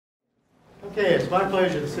Okay, it's my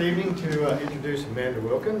pleasure this evening to introduce Amanda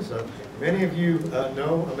Wilkins. Many of you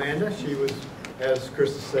know Amanda. She was, as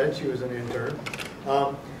Krista said, she was an intern.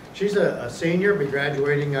 She's a senior, be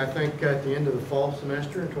graduating, I think, at the end of the fall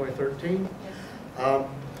semester in 2013.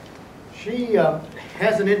 She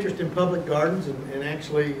has an interest in public gardens and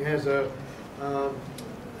actually has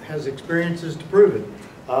experiences to prove it.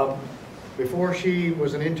 Before she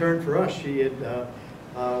was an intern for us, she had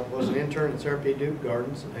was an intern at Sarah P. Duke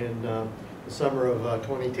Gardens in the summer of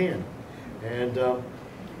 2010. And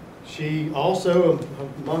she also,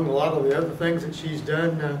 among a lot of the other things that she's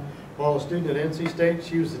done while a student at NC State,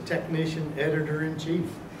 she was the technician editor-in-chief,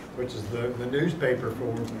 which is the newspaper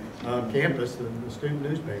for campus, the student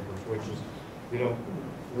newspapers, which is, you know,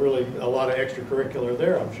 really a lot of extracurricular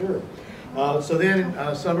there, I'm sure. So then,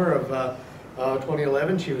 summer of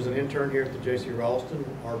 2011, she was an intern here at the JCRA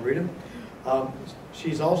Arboretum.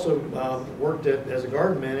 She's also worked as a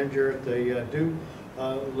garden manager at the Duke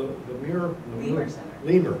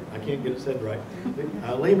Lemur. I can't get it said right.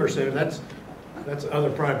 Lemur Center. That's other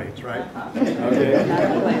primates, right? Okay.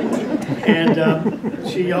 And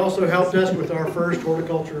she also helped us with our first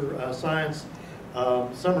horticulture science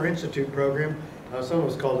summer institute program. Some of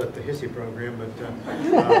us called it the HISSI program, but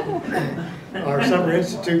our Summer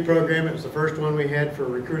Institute program, it was the first one we had for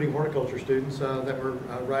recruiting horticulture students that were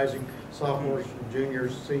rising sophomores,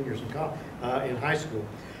 juniors, seniors in high school.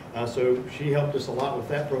 So she helped us a lot with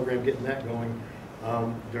that program, getting that going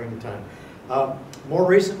during the time. More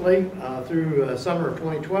recently, through summer of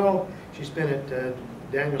 2012, she spent at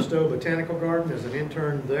Daniel Stowe Botanical Garden as an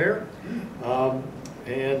intern there,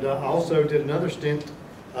 and also did another stint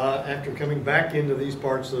after coming back into these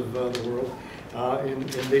parts of the world in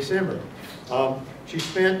December. She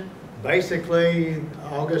spent basically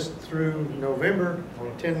August through November on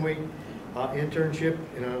a 10-week internship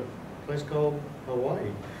in a place called Hawaii.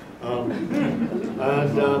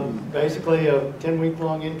 And basically a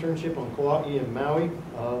 10-week-long internship on Kauai and Maui,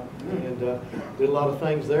 and did a lot of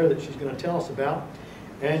things there that she's going to tell us about.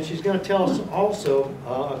 And she's going to tell us also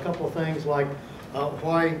a couple of things like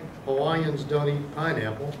why Hawaiians don't eat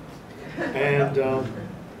pineapple, and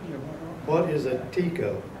what is a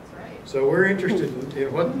tico. So we're interested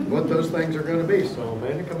in what those things are going to be. So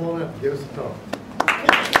Amanda, come on up and give us a talk.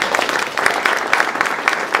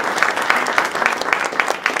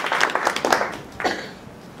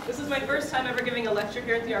 This is my first time ever giving a lecture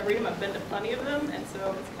here at the Arboretum. I've been to plenty of them, and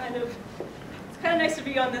so it's kind of nice to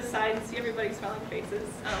be on this side and see everybody's smiling faces.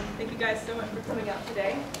 Thank you guys so much for coming out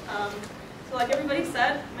today. So like everybody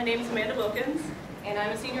said, my name is Amanda Wilkins, and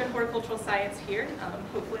I'm a senior in horticultural science here.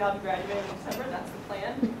 Hopefully I'll be graduating in December, that's the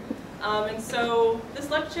plan. And so this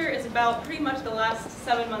lecture is about pretty much the last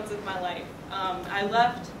 7 months of my life. I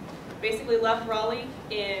basically left Raleigh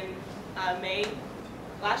in May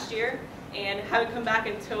last year, and haven't come back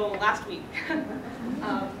until last week.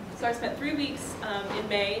 So I spent 3 weeks in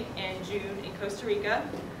May and June in Costa Rica,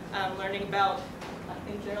 learning about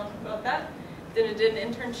in general about that. Then I did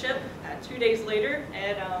an internship 2 days later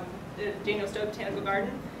at the Daniel Stowe Botanical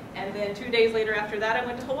Garden, and then 2 days later after that I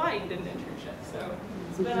went to Hawaii and did an internship. So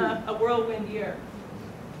it's been a whirlwind year.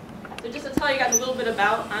 So just to tell you guys a little bit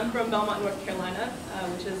about, I'm from Belmont, North Carolina,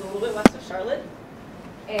 which is a little bit west of Charlotte.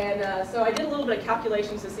 And so I did a little bit of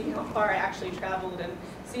calculations to see how far I actually traveled and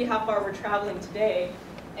see how far we're traveling today.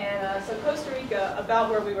 And so Costa Rica, about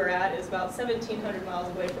where we were at, is about 1,700 miles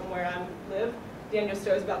away from where I live. Daniel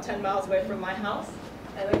Stowe is about 10 miles away from my house.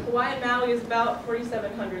 And then Kauai and Maui is about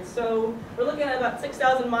 4,700. So we're looking at about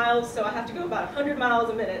 6,000 miles, so I have to go about 100 miles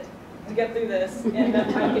a minute to get through this and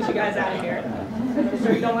enough time to get you guys out of here. And I'm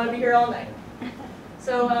sure you don't want to be here all night.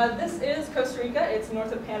 So this is Costa Rica. It's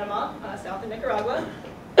north of Panama, south of Nicaragua.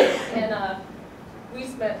 And we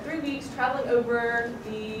spent 3 weeks traveling over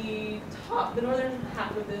the northern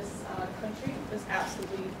half of this country. It's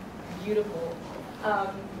absolutely beautiful.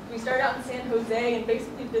 We started out in San Jose and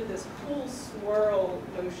basically did this cool swirl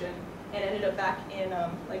motion and ended up back in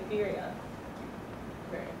Liberia.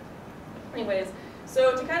 Anyways,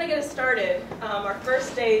 so to kind of get us started, our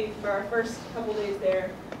first day, or our first couple days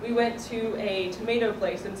there, we went to a tomato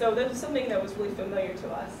place, and so this was something that was really familiar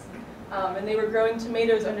to us. And they were growing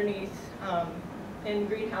tomatoes underneath in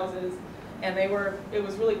greenhouses, and it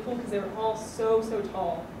was really cool because they were all so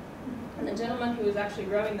tall. And the gentleman who was actually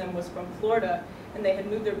growing them was from Florida, and they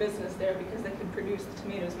had moved their business there because they could produce the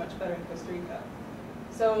tomatoes much better in Costa Rica.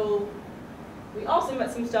 So we also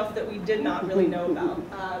met some stuff that we did not really know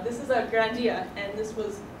about. This is a grandia, and this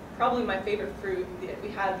was probably my favorite fruit that we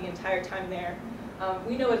had the entire time there.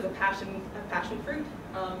 We know it as a passion fruit,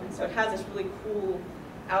 and so it has this really cool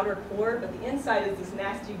outer core, but the inside is this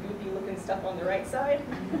nasty, goopy looking stuff on the right side.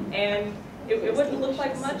 And It wouldn't look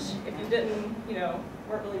like much if you didn't,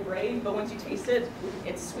 weren't really brave, but once you taste it,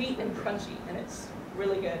 it's sweet and crunchy, and it's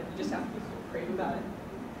really good. You just have to be brave about it.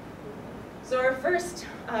 So our first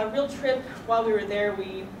real trip while we were there,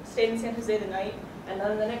 we stayed in San Jose the night, and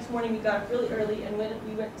then the next morning we got up really early and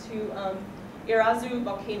we went to Irazu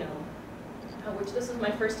volcano, which this is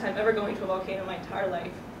my first time ever going to a volcano in my entire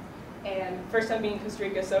life. And first time being in Costa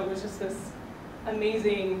Rica, so it was just this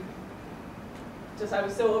amazing, I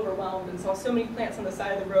was so overwhelmed and saw so many plants on the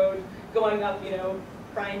side of the road going up,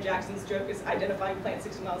 Brian Jackson's joke is identifying plants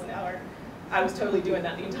 60 miles an hour. I was totally doing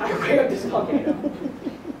that the entire way up this volcano.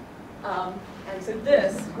 And so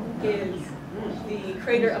this is the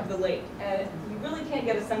crater of the lake, and you really can't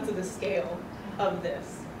get a sense of the scale of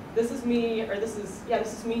this. This is me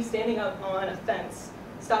standing up on a fence,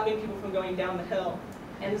 stopping people from going down the hill,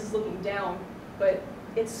 and this is looking down, but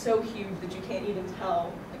it's so huge that you can't even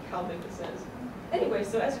tell how big this is. Anyway,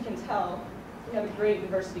 so as you can tell, we have a great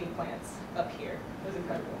diversity of plants up here. It was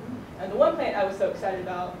incredible. And the one plant I was so excited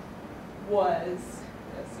about was,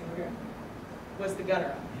 was the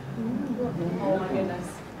gunnera. Oh my goodness.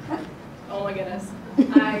 Oh my goodness.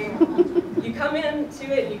 You come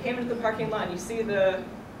into it, and you came into the parking lot, and you see the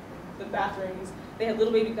bathrooms. They had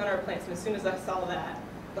little baby gunnera plants, and as soon as I saw that,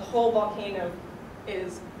 the whole volcano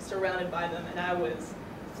is surrounded by them, and I was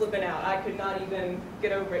flipping out. I could not even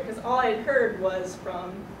get over it, because all I had heard was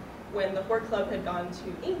from when the Hort Club had gone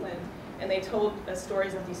to England, and they told us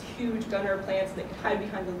stories of these huge gunnera plants that could hide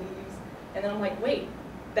behind the leaves. And then I'm like, wait,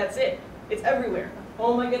 that's it. It's everywhere.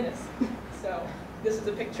 Oh my goodness. So this is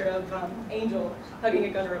a picture of Angel hugging a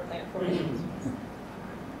gunnera plant for me.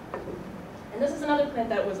 And this is another plant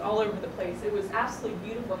that was all over the place. It was absolutely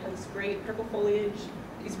beautiful. It had this great purple foliage,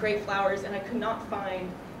 these great flowers, and I could not find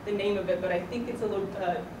the name of it, but I think it's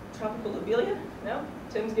a tropical lobelia? No?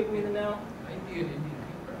 Tim's giving me the no. Maybe an Indian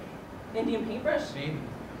paintbrush. Indian paintbrush? Maybe.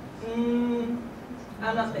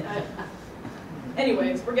 I'm not saying.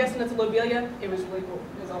 Anyways, we're guessing it's a lobelia. It was really cool.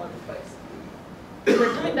 It was all over the place. So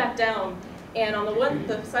we're coming back down, and on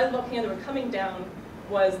the side of the volcano that we're coming down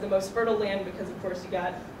was the most fertile land, because of course you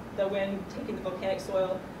got the wind taking the volcanic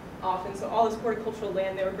soil off, and so all this horticultural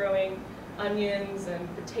land, they were growing onions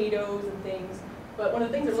and potatoes and things. But one of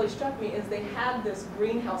the things that really struck me is they had this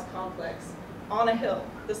greenhouse complex on a hill.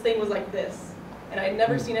 This thing was like this. And I had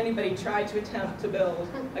never seen anybody try to attempt to build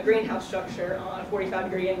a greenhouse structure on a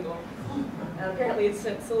 45-degree angle. And apparently it's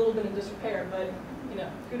a little bit in disrepair, but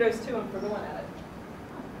kudos to them for going at it.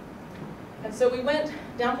 And so we went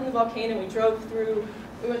down from the volcano, we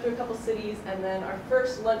went through a couple cities, and then our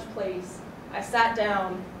first lunch place, I sat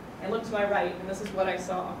down and looked to my right, and this is what I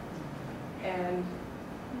saw. And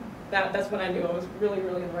that's when I knew I was really,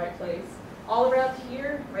 really in the right place. All around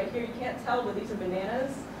here, right here, you can't tell, but these are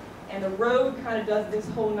bananas. And the road kind of does this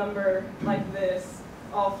whole number like this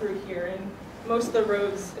all through here. And most of the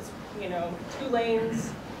roads, it's 2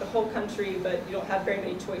 lanes, the whole country, but you don't have very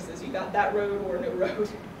many choices. You got that road or no road.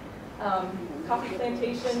 Coffee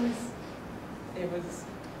plantations,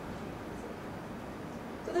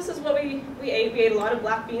 so this is what we ate. We ate a lot of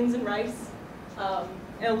black beans and rice,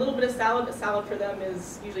 and a little bit of salad, but salad for them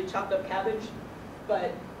is usually chopped up cabbage.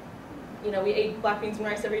 But, we ate black beans and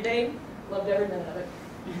rice every day, loved every minute of it.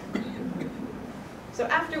 So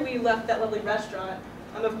after we left that lovely restaurant,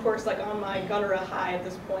 I'm of course like on my gunnera high at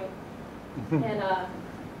this point.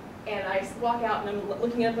 And I walk out and I'm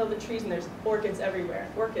looking up at the trees and there's orchids everywhere.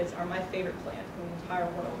 Orchids are my favorite plant in the entire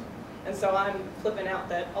world. And so I'm flipping out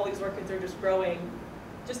that all these orchids are just growing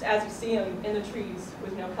just as you see them in the trees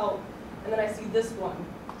with no help. And then I see this one.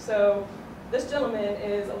 So this gentleman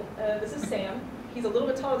this is Sam. He's a little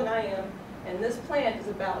bit taller than I am, and this plant is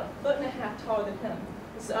about 1.5 feet taller than him.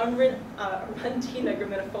 This is Arboretum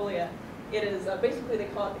graminifolia. It is basically, they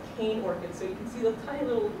call it the cane orchid. So you can see the tiny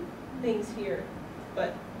little things here,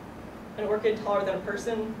 but an orchid taller than a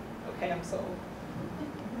person, okay, I'm sold.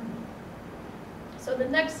 So the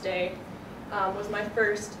next day was my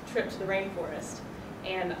first trip to the rainforest.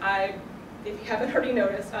 And if you haven't already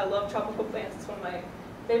noticed, I love tropical plants. It's one of my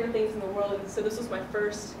favorite things in the world. And so this was my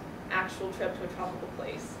first actual trip to a tropical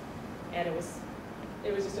place. And it was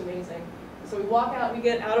just amazing. So we walk out, we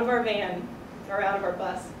get out of our van, or out of our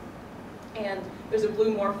bus, and there's a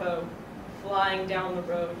blue morpho flying down the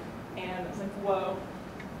road. And I was like, whoa.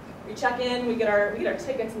 We check in, we get our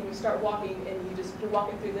tickets, and we start walking, and you're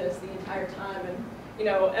walking through this the entire time. And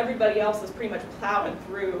everybody else is pretty much plowing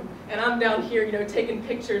through, and I'm down here, taking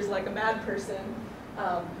pictures like a mad person.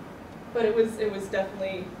 But it was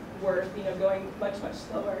definitely worth, going much, much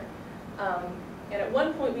slower. And at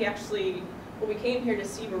one point we came here to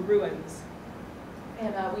see were ruins.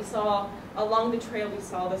 And we saw, along the trail, we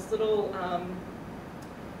saw this little,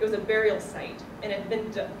 it was a burial site, and it had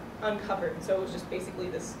been uncovered, so it was just basically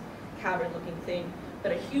this cavern-looking thing.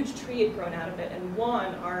 But a huge tree had grown out of it, and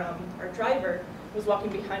Juan, our driver, was walking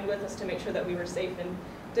behind with us to make sure that we were safe and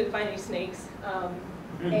didn't find any snakes.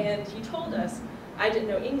 And he told us, I didn't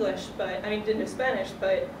know English, but, I mean, didn't know Spanish,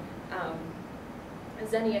 but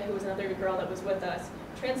Xenia, who was another girl that was with us,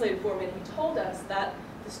 translated for me, and he told us that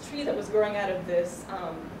this tree that was growing out of this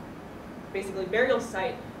basically burial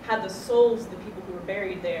site had the souls of the people who were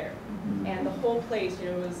buried there. And the whole place,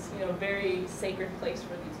 was, a very sacred place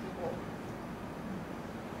for these people.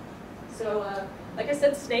 So, like I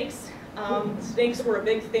said, snakes. Snakes were a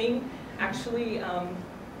big thing. Actually,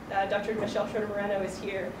 Dr. Michelle Schroeder-Moreno is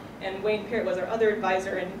here, and Wayne Parrott was our other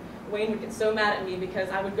advisor, and Wayne would get so mad at me because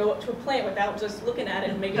I would go up to a plant without just looking at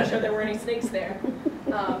it and making sure there were any snakes there.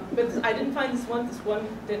 But I didn't find this one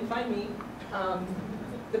didn't find me.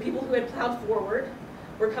 The people who had plowed forward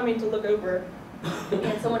were coming to look over,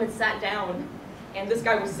 and someone had sat down, and this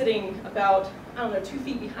guy was sitting about, 2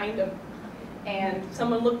 feet behind him. And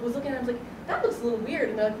someone was looking at him, like, that looks a little weird,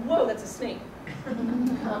 and they're like, whoa, that's a snake.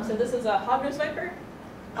 So this is a hognose viper,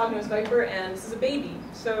 and this is a baby.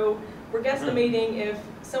 So we're guesstimating if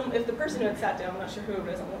the person who had sat down, I'm not sure who it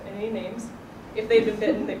was, I won't name any names, if they'd been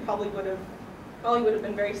bitten, they probably would have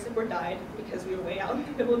been very sick or died because we were way out in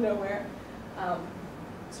the middle of nowhere.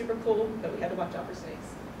 Super cool, but we had to watch out for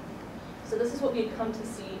snakes. So this is what we had come to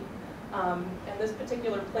see. And this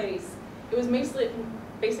particular place, it was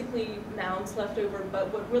basically mounds left over,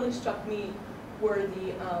 but what really struck me were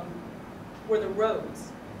the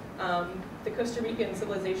roads. The Costa Rican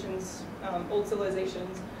civilizations, old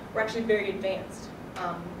civilizations, were actually very advanced,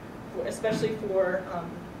 especially for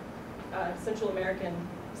Central American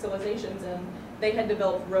civilizations, and they had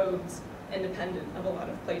developed roads independent of a lot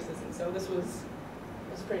of places, and so this was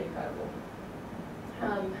pretty incredible.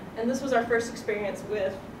 And this was our first experience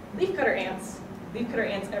with leafcutter ants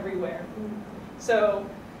everywhere. So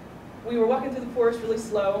we were walking through the forest really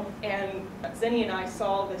slow, and Zenny and I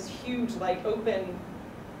saw this huge, open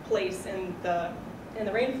place in the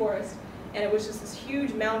rainforest, and it was just this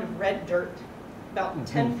huge mound of red dirt, about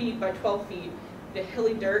 10 feet by 12 feet, the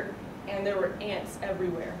hilly dirt, and there were ants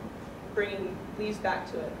everywhere, bringing leaves back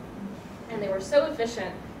to it. And they were so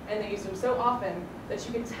efficient, and they used them so often that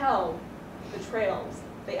you could tell the trails.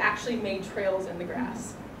 They actually made trails in the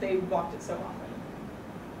grass. They walked it so often.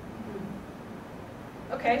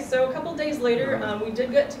 Okay, so a couple days later, we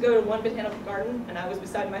did get to go to one botanical garden, and I was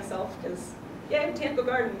beside myself because, yay, botanical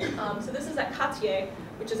garden. So this is at Cartier,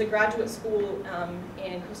 which is a graduate school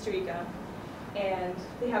in Costa Rica, and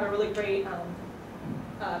they have a really great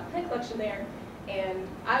plant collection there. And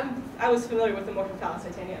I was familiar with the Morphophallus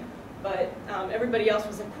titania, but everybody else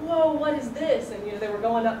was like, whoa, what is this? And they were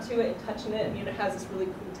going up to it and touching it, and it has this really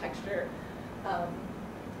cool texture.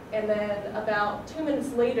 And then about 2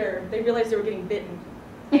 minutes later, they realized they were getting bitten,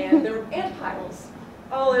 and there were ant piles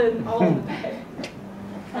all in the bed.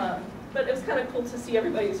 But it was kind of cool to see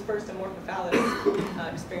everybody's first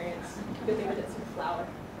Amorphophallus experience. Good thing we didn't see the flower.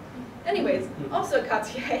 Anyways, also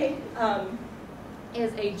Cartier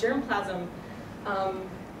is a germplasm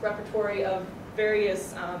repertory of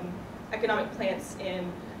various economic plants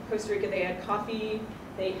in Costa Rica. They had coffee,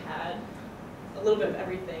 they had a little bit of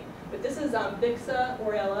everything. But this is Bixa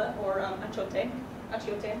orella, or achiote.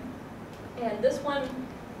 And this one,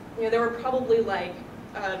 there were probably like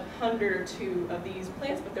 100 or 2 of these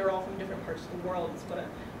plants, but they're all from different parts of the world. It's what a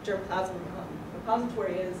germplasm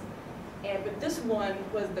repository is. But this one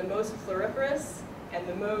was the most floriferous and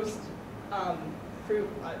the most fruit,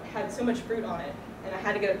 had so much fruit on it. And I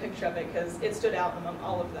had to get a picture of it because it stood out among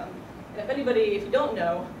all of them. And if you don't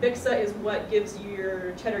know, Bixa is what gives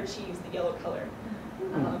your cheddar cheese the yellow color.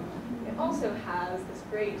 It also has this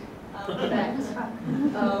great effect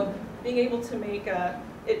of being able to make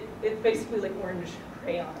it's basically like orange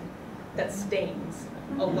crayon that stains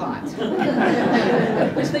a lot.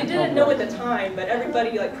 Which they didn't know at the time, but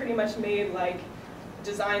everybody pretty much made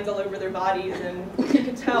designs all over their bodies, and you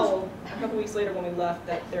could tell a couple weeks later when we left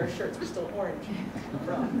that their shirts were still orange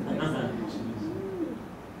from.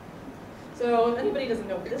 So if anybody doesn't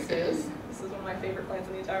know what this is one of my favorite plants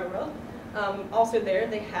in the entire world. Also there,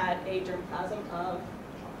 they had a germplasm of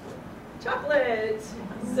chocolate.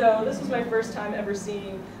 So this was my first time ever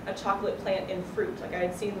seeing a chocolate plant in fruit. I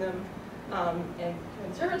had seen them in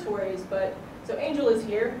conservatories, but so Angel is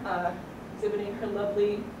here, exhibiting her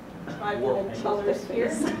lovely tri-woman colors here,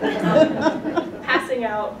 passing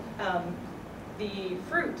out the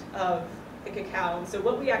fruit of the cacao. And so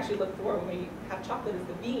what we actually look for when we have chocolate is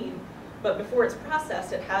the bean, but before it's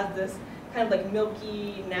processed, it has this kind of like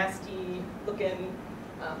milky, nasty looking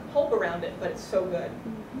pulp around it, but it's so good.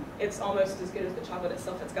 It's almost as good as the chocolate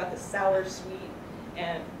itself. It's got this sour, sweet,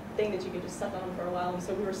 and thing that you could just suck on for a while. And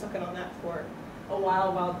so we were sucking on that for a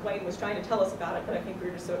while Wayne was trying to tell us about it, but I think we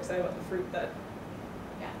were just so excited about the fruit that,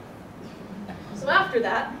 yeah. So after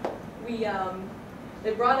that, we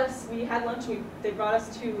had lunch, they brought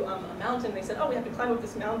us to a mountain. They said, oh, we have to climb up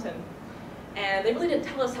this mountain. And they really didn't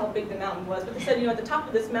tell us how big the mountain was, but they said, at the top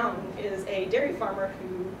of this mountain is a dairy farmer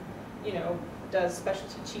who, does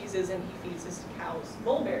specialty cheeses, and he feeds his cows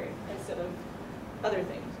mulberry instead of other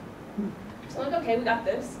things. So I'm like, okay, we got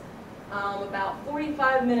this. About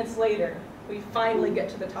 45 minutes later, we finally get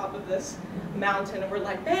to the top of this mountain, and we're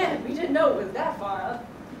like, man, we didn't know it was that far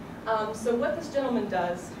up. So what this gentleman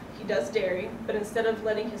does, he does dairy, but instead of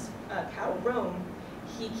letting his cattle roam,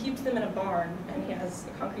 he keeps them in a barn, and he has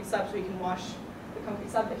a concrete slab so he can wash the concrete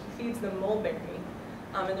slab, but he feeds them mulberry.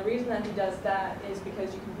 And the reason that he does that is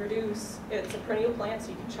because you can produce, it's a perennial plant, so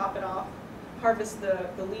you can chop it off, harvest the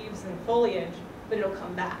leaves and foliage, but it'll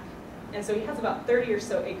come back. And so he has about 30 or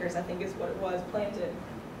so acres, I think is what it was, planted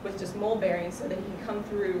with just mulberry, so that he can come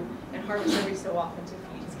through and harvest every so often to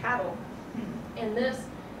feed his cattle. And this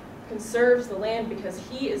conserves the land because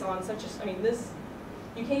he is on such a,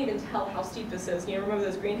 you can't even tell how steep this is. Remember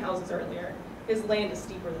those greenhouses earlier? His land is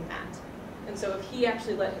steeper than that. And so if he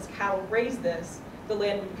actually let his cattle graze this, the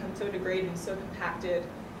land would become so degraded and so compacted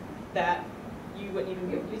that you wouldn't even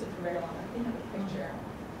be able to use it for very long. I think I have a picture.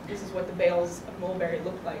 This is what the bales of mulberry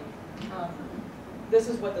look like. This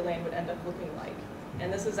is what the land would end up looking like.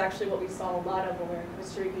 And this is actually what we saw a lot of when we were in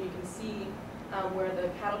Costa Rica. You can see where the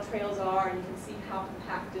cattle trails are, and you can see how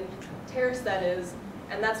compacted, terraced that is,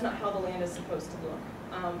 and that's not how the land is supposed to look.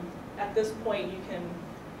 At this point, you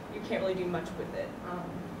can't really do much with it.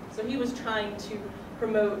 So he was trying to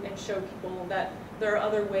promote and show people that there are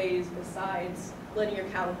other ways besides letting your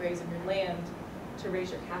cattle graze in your land to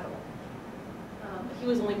raise your cattle. He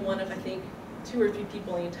was only one of, I think, 2 or 3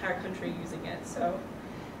 people in the entire country using it. So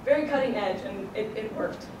very cutting edge, and it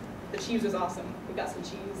worked. The cheese was awesome. We got some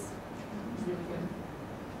cheese. It was really good.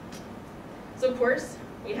 So of course,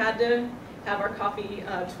 we had to have our coffee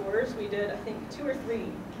tours. We did, I think, 2 or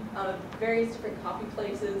 3 various different coffee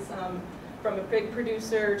places, from a big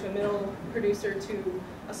producer to a middle producer to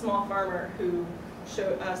a small farmer who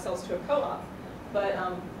sells to a co-op. But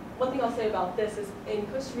one thing I'll say about this is in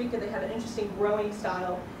Costa Rica they have an interesting growing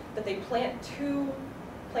style that they plant 2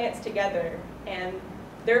 plants together, and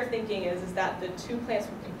their thinking is that the 2 plants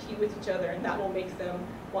will compete with each other, and that will make them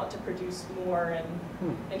want to produce more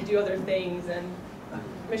and do other things. And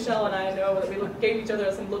Michelle and I know that we gave each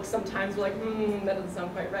other some looks sometimes. We're like, that doesn't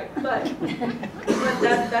sound quite right. But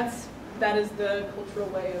that is the cultural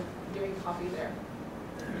way of doing coffee there.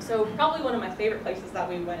 So probably one of my favorite places that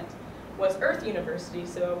we went was Earth University.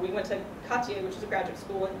 So we went to Katia, which is a graduate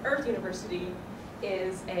school, and Earth University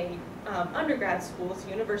is a undergrad school. It's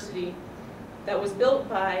a university that was built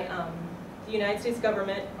by the United States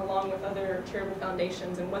government along with other charitable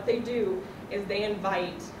foundations. And what they do is they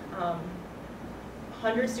invite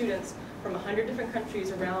 100 students from 100 different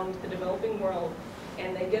countries around the developing world,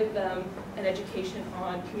 and they give them an education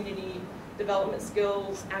on community development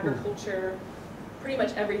skills, agriculture, pretty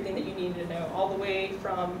much everything that you need to know, all the way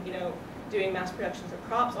from doing mass productions of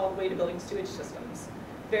crops, all the way to building sewage systems.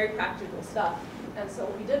 Very practical stuff. And so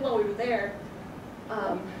what we did while we were there,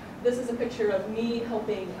 this is a picture of me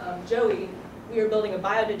helping Joey. We were building a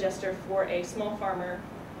biodigester for a small farmer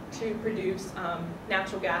to produce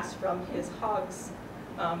natural gas from his hogs'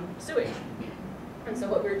 sewage. And so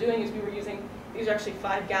what we were doing is we were using, these are actually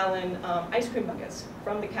 5-gallon ice cream buckets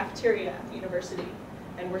from the cafeteria at the university.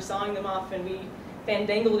 And we're sawing them off, and we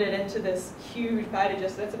fandangled it into this huge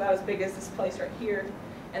biodigester that's about as big as this place right here.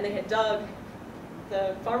 And they had dug,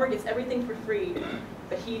 the farmer gets everything for free,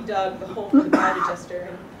 but he dug the hole for the biodigester.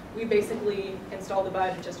 And we basically installed the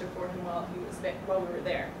biodigester for him while we were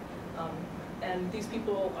there. And these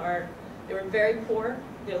people they were very poor.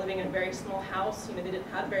 They were living in a very small house. They didn't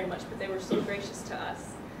have very much, but they were so gracious to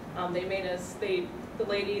us. They made us, they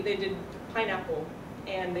did pineapple,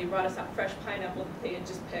 and they brought us out fresh pineapple that they had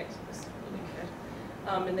just picked. It was really good.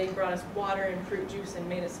 And they brought us water and fruit juice and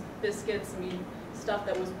made us biscuits. Stuff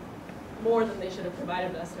that was more than they should have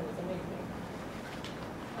provided us. It was amazing.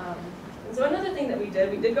 And so another thing that we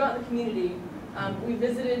did go out in the community. We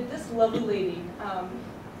visited this lovely lady.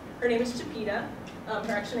 Her name is Chipita.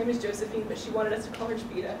 Her actual name is Josephine, but she wanted us to call her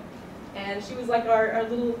Chipita. And she was like our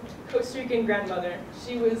little Costa Rican grandmother.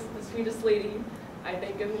 She was the sweetest lady, I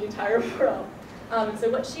think, in the entire world. And so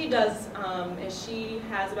what she does is she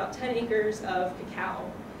has about 10 acres of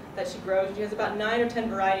cacao that she grows. She has about 9 or 10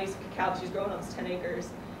 varieties of cacao that she's growing on this 10 acres.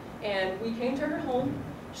 And we came to her home.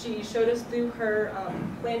 She showed us through her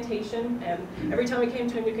plantation, and every time we came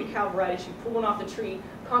to a new cacao variety, she'd pull one off the tree,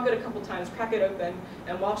 conk it a couple times, crack it open,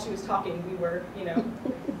 and while she was talking, we were,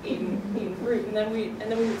 eating fruit. And then we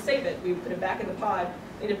would save it. We would put it back in the pod,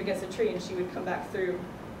 lean it up against the tree, and she would come back through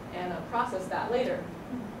and process that later.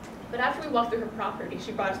 But after we walked through her property,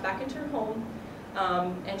 she brought us back into her home,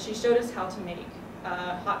 and she showed us how to make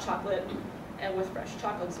hot chocolate and with fresh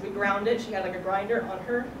chocolate. So we ground it. She had like a grinder on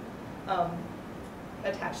her,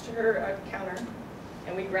 attached to her counter,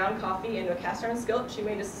 and we ground coffee into a cast iron skillet. She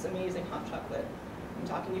made us this amazing hot chocolate. I'm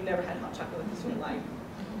talking, you've never had hot chocolate like this in your life.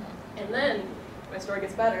 And then, my story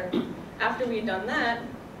gets better. After we had done that,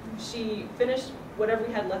 she finished whatever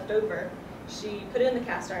we had left over. She put it in the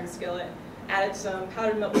cast iron skillet, added some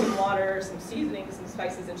powdered milk, some water, some seasonings, some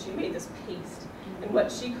spices, and she made this paste. And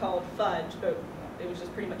what she called fudge, but it was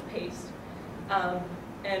just pretty much paste.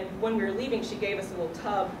 And when we were leaving, she gave us a little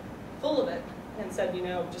tub full of it and said,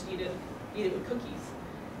 just eat it with cookies.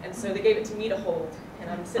 And so they gave it to me to hold, and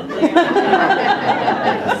I'm sitting there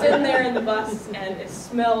in the bus, and it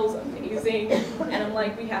smells amazing. And I'm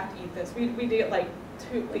like, we have to eat this. We did like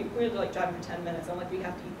we were like driving for 10 minutes. I'm like, we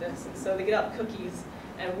have to eat this. And so they get out the cookies,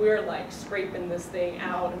 and we're like scraping this thing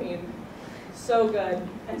out. I mean, so good.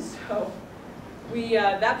 And so we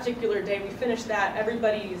that particular day we finished that.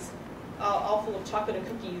 Everybody's all full of chocolate and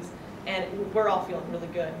cookies. And we're all feeling really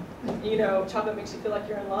good. Chocolate makes you feel like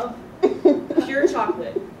you're in love. Pure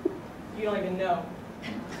chocolate, you don't even know.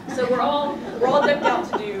 So we're all decked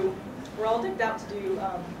out to do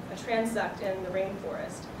a transect in the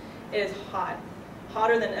rainforest. It is hot,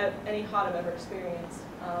 hotter than any hot I've ever experienced.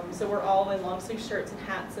 So we're all in long sleeve shirts and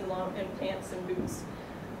hats and pants and boots.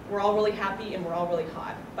 We're all really happy and we're all really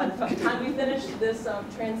hot. By the time we finished this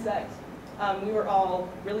transect, we were all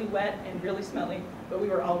really wet and really smelly, but we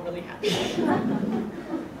were all really happy.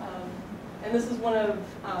 And this is one of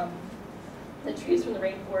the trees from the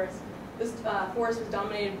rainforest. This forest was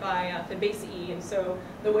dominated by Fabaceae, and so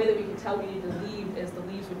the way that we could tell we needed to leave is the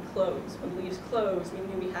leaves would close. When the leaves closed, we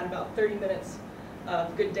knew we had about 30 minutes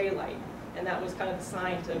of good daylight, and that was kind of the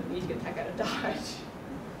sign to we need to get the heck out of Dodge.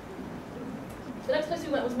 The next place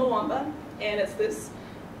we went was Moamba, and it's this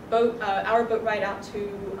our boat ride out to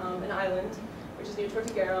an island, which is near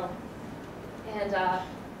Tortuguero. And at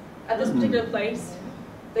this particular place,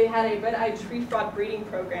 they had a red-eyed tree frog breeding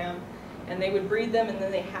program, and they would breed them, and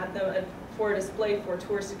then they had them for a display for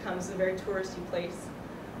tourists to come. This is a very touristy place.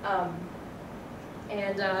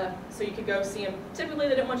 So you could go see them. Typically,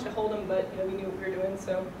 they didn't want you to hold them, but we knew what we were doing,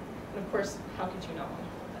 so, and of course, how could you not want to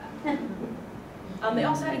hold that? They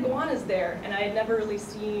also had iguanas there, and I had never really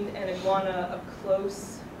seen an iguana up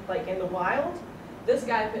close, like in the wild. This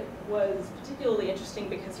guy was particularly interesting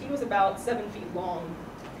because he was about 7 feet long,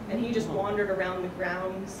 and he just wandered around the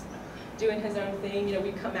grounds doing his own thing.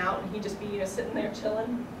 We'd come out and he'd just be sitting there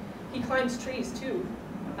chilling. He climbs trees too,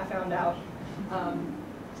 I found out.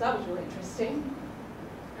 So that was really interesting.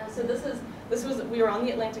 So we were on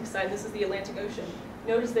the Atlantic side. This is the Atlantic Ocean.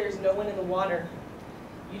 Notice there's no one in the water.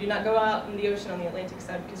 You do not go out in the ocean on the Atlantic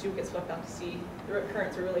side because you'll get swept out to sea. The rip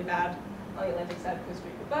currents are really bad on the Atlantic side of Costa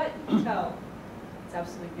Rica, but you can tell it's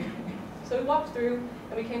absolutely beautiful. So we walked through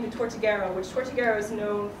and we came to Tortuguero, which Tortuguero is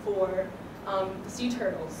known for the sea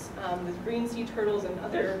turtles. The green sea turtles and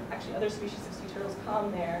other species of sea turtles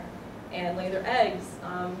come there and lay their eggs.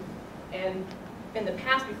 And in the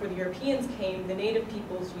past, before the Europeans came, the native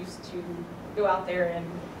peoples used to go out there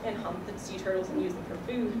and hunt the sea turtles and use them for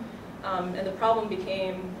food. And the problem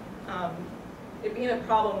became a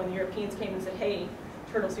problem when the Europeans came and said, hey,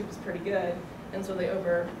 turtle soup is pretty good. And so they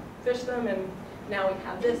overfished them, and now we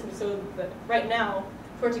have this. And so right now,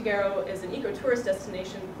 Tortuguero is an eco-tourist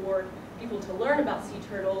destination for people to learn about sea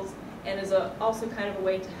turtles, and is also kind of a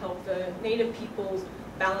way to help the native peoples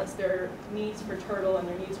balance their needs for turtle and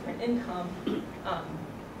their needs for an income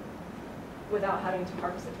without having to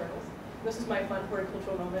harvest the turtles. This is my fun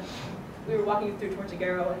horticultural moment. We were walking through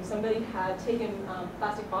Tortuguero, and somebody had taken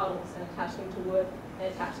plastic bottles and attached them to wood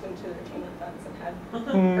and attached them to their chain link fence and had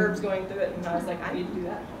herbs going through it, and I was like, I need to do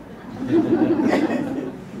that.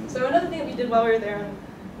 So another thing that we did while we were there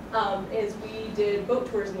is we did boat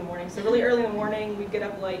tours in the morning. So really early in the morning, we'd get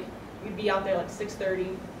up we'd be out there like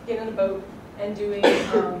 6:30, get in a boat, and doing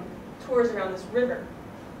tours around this river.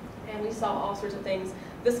 And we saw all sorts of things.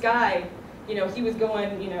 This guy, he was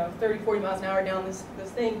going, 30, 40 miles an hour down this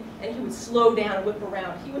thing, and he would slow down and whip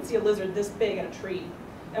around. He would see a lizard this big in a tree.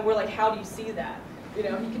 And we're like, how do you see that? But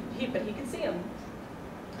he could see him.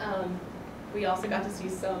 We also got to see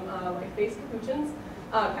some white-faced capuchins,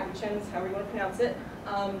 however you want to pronounce it.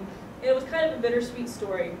 It was kind of a bittersweet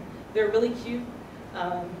story. They're really cute,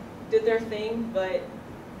 did their thing, but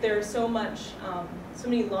there's so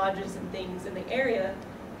many lodges and things in the area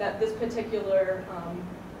that this particular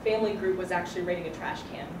family group was actually raiding a trash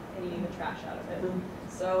can and eating the trash out of it.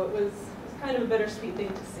 So it was kind of a bittersweet thing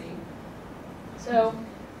to see. So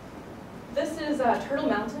this is Turtle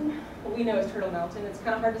Mountain, what we know as Turtle Mountain. It's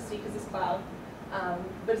kind of hard to see because it's cloud,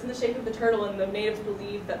 but it's in the shape of the turtle, and the natives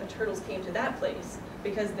believe that the turtles came to that place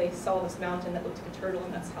because they saw this mountain that looked like a turtle,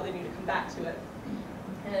 and that's how they knew to come back to it.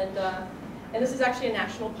 And this is actually a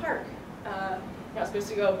national park. You're not supposed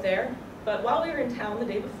to go up there, but while we were in town the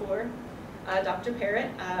day before, Dr. Parrott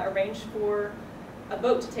arranged for a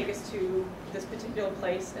boat to take us to this particular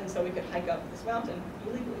place, and so we could hike up this mountain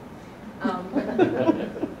illegally.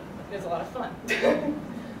 It was a lot of fun.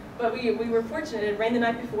 But we were fortunate. It rained the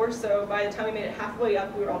night before, so by the time we made it halfway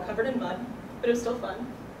up, we were all covered in mud, but it was still fun.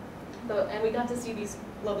 And we got to see these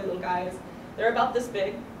lovely little guys. They're about this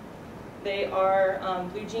big. They are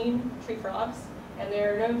blue jean tree frogs, and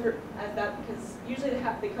they're known as that because usually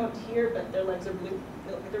they come up to here, but their legs are blue.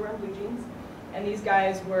 They look like they're wearing blue jeans. And these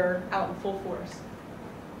guys were out in full force.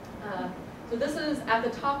 So this is at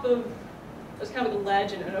the top of, there's kind of like a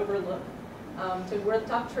ledge and an overlook. So we're at the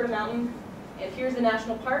top of Turtle Mountain, and here's the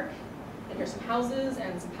national park, and here's some houses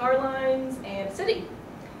and some power lines and a city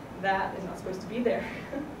that is not supposed to be there.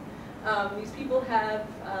 These people have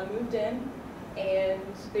moved in, and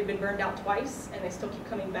they've been burned out twice, and they still keep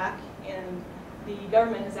coming back, and the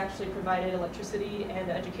government has actually provided electricity and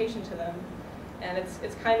education to them. And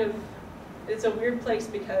it's a weird place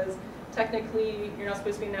because technically you're not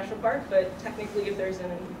supposed to be in a national park, but technically if there's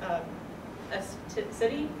a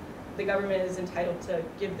city, the government is entitled to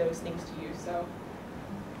give those things to you. So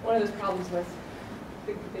one of those problems with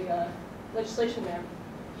the legislation there.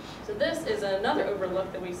 So this is another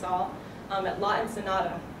overlook that we saw at La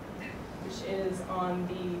Ensenada, which is on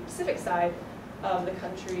the Pacific side of the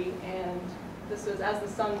country, and this was as the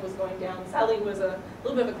sun was going down. Sadly, it was a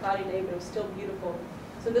little bit of a cloudy day, but it was still beautiful.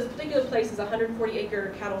 So this particular place is a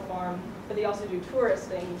 140-acre cattle farm, but they also do tourist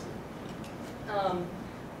things.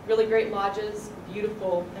 Really great lodges,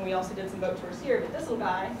 beautiful, and we also did some boat tours here. But this little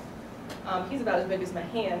guy, he's about as big as my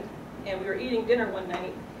hand, and we were eating dinner one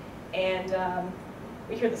night, and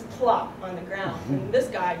we hear this plop on the ground, and this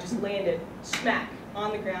guy just landed smack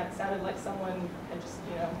on the ground. It sounded like someone had just,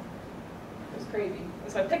 it was crazy.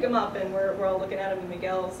 And so I pick him up, and we're all looking at him, and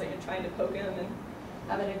Miguel's trying to poke him and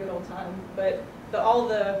having a good old time. But all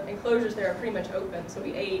the enclosures there are pretty much open, so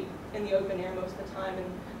we ate in the open air most of the time, and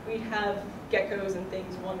we'd have geckos and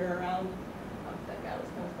things wander around. That was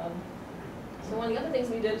kind of fun. So one of the other things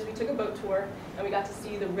we did is we took a boat tour, and we got to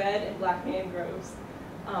see the red and black mangroves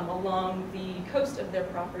along the coast of their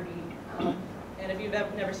property. And if you've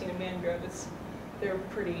never seen a mangrove, it's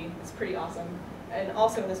pretty awesome. And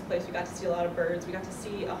also in this place, we got to see a lot of birds. We got to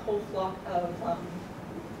see a whole flock of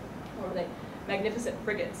what were they? Magnificent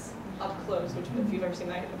frigates up close. Which, if you've ever seen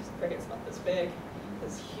magnificent frigates, about this big,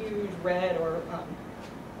 this huge red or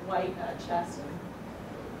white chest,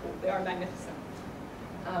 and they are magnificent.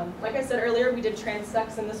 Like I said earlier, we did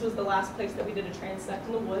transects, and this was the last place that we did a transect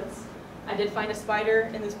in the woods. I did find a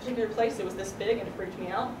spider in this particular place. It was this big, and it freaked me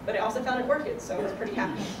out. But I also found an orchid, so I was pretty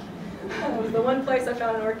happy. It was the one place I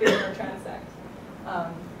found an orchid in our transect.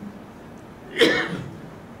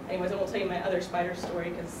 Anyways, I won't tell you my other spider story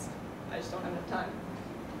because I just don't have enough time.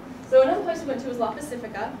 So another place we went to was La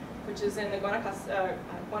Pacifica, which is in the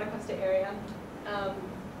Guanacaste area.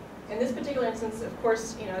 In this particular instance, of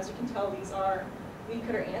course, as you can tell, these are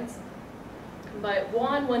leafcutter ants. But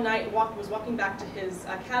Juan one night was walking back to his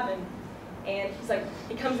cabin, and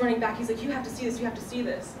he comes running back. He's like, "You have to see this. You have to see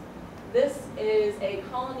this." This is a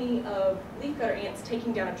colony of leafcutter ants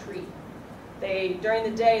taking down a tree. During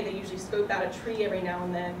the day, they usually scope out a tree every now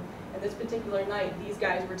and then. And this particular night, these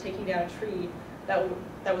guys were taking down a tree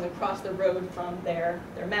that was across the road from their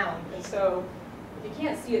mound. And so, if you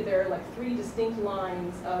can't see it, there are like 3 distinct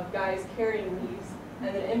lines of guys carrying these.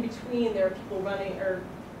 And then in between, there are people running, or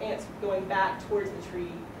ants going back towards the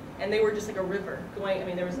tree. And they were just like a river going. I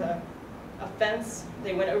mean, there was a fence.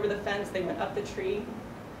 They went over the fence. They went up the tree.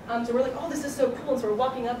 So we're like, oh, this is so cool. And so we're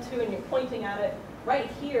walking up to, and you're pointing at it. Right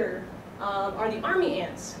here are the army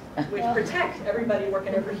ants, which protect everybody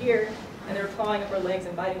working over here. And they were clawing up our legs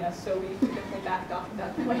and biting us, so we definitely backed off at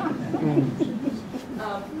that point.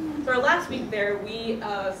 So our last week there, we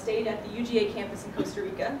stayed at the UGA campus in Costa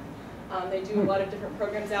Rica. They do a lot of different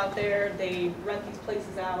programs out there. They rent these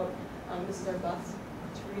places out. This is our bus,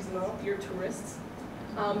 Turismo, your tourists.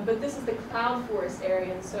 But this is the cloud forest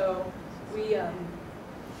area, and so we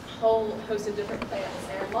hosted different plants.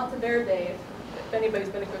 And Monteverde, if anybody's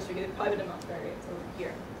been to Costa Rica, they've probably been to Monteverde. It's over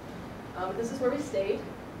here. This is where we stayed.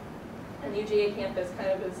 And the UGA campus kind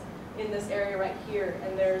of is in this area right here.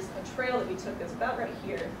 And there's a trail that we took that's about right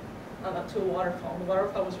here up to a waterfall. The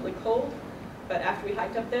waterfall was really cold, but after we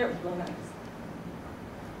hiked up there, it was really nice.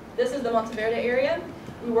 This is the Monteverde area.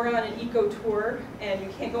 We were on an eco tour, and you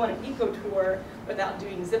can't go on an eco tour without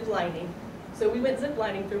doing zip lining. So we went zip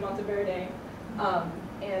lining through Monteverde,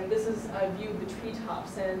 and this is a view of the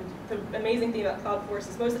treetops. And the amazing thing about cloud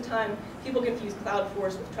forests is most of the time people confuse cloud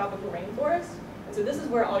forest with tropical rainforest. And so this is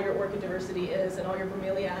where all your orchid diversity is, and all your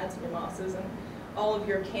bromeliads and your mosses and all of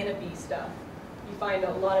your canopy stuff. You find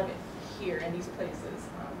a lot of it here in these places,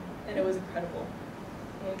 and it was incredible,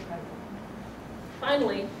 incredible.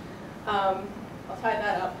 Finally, I'll tie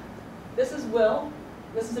that up. This is Will.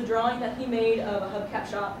 This is a drawing that he made of a hubcap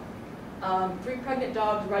shop. 3 pregnant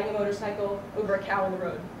dogs riding a motorcycle over a cow on the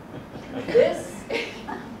road. This,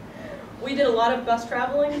 we did a lot of bus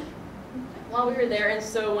traveling while we were there, and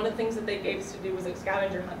so one of the things that they gave us to do was a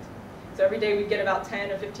scavenger hunt. So every day we'd get about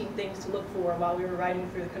 10 or 15 things to look for while we were riding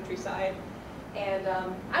through the countryside. And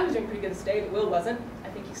I was doing pretty good this day, but Will wasn't. I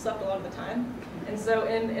think he slept a lot of the time. And so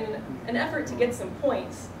in an effort to get some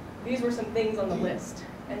points, these were some things on the list.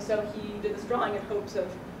 And so he did this drawing in hopes of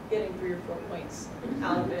getting 3 or 4 points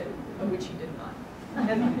out of it, of which he did not.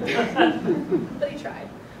 But he tried.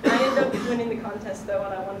 I ended up winning the contest though,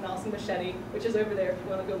 and I won an awesome machete, which is over there if you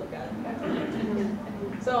want to go look at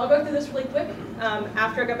it. So I'll go through this really quick.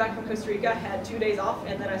 After I got back from Costa Rica, I had 2 days off,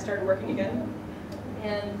 and then I started working again.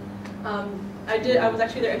 And I was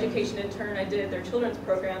actually their education intern. I did their children's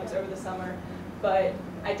programs over the summer, but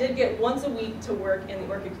I did get once a week to work in the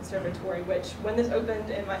Orchid Conservatory, which when this opened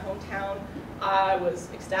in my hometown, I was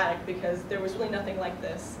ecstatic because there was really nothing like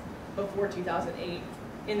this before 2008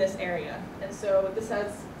 in this area. And so this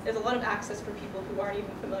is a lot of access for people who aren't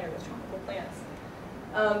even familiar with tropical plants.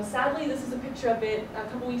 Sadly, this is a picture of it a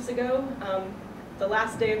couple weeks ago. The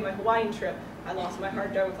last day of my Hawaiian trip, I lost my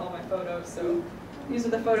hard drive with all my photos, so these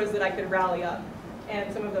are the photos that I could rally up,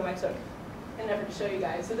 and some of them I took in an effort to show you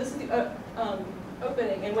guys. So this is the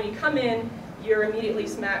opening, and when you come in, you're immediately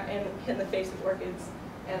smacked and hit in the face with orchids.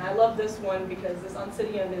 And I love this one because this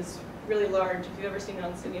oncidium is really large. If you've ever seen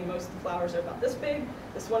an oncidium, most of the flowers are about this big.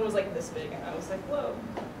 This one was like this big, and I was like, whoa.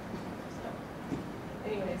 So,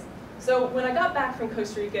 anyways, so when I got back from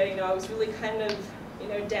Costa Rica, I was really kind of,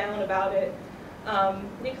 down about it,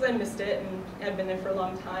 because I missed it, and I'd been there for a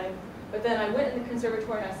long time. But then I went in the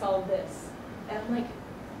conservatory and I saw this, and I'm like,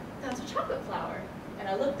 that's a chocolate flower. And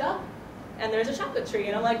I looked up, and there's a chocolate tree,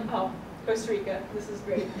 and I'm like, oh, Costa Rica, this is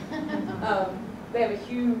great. They have a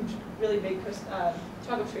huge, really big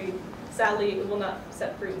chocolate tree. Sadly, it will not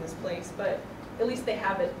set fruit in this place, but at least they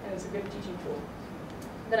have it, and it's a good teaching tool.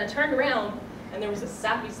 Then I turned around, and there was this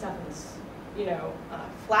sappy stuff in this,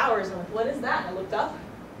 flowers, and I'm like, what is that? And I looked up,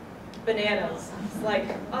 bananas. It's like,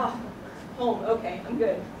 oh, home, okay, I'm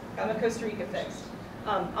good. Got my Costa Rica fixed.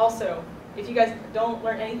 Also, if you guys don't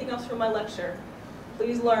learn anything else from my lecture,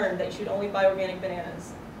 please learn that you should only buy organic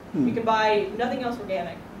bananas. You can buy nothing else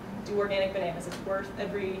organic. Do organic bananas. It's worth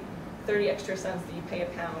every 30 extra cents that you pay a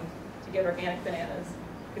pound to get organic bananas.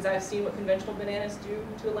 Because I've seen what conventional bananas do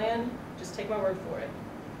to the land. Just take my word for it.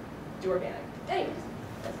 Do organic. Anyways,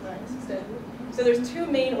 that's nice. So there's 2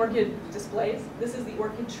 main orchid displays. This is the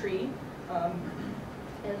orchid tree.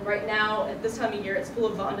 And right now, at this time of year, it's full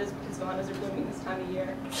of vandas because vandas are blooming this time of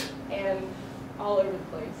year. And all over the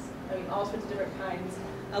place. I mean, all sorts of different kinds.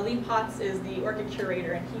 Lee Potts is the orchid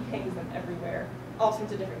curator, and he hangs them everywhere. All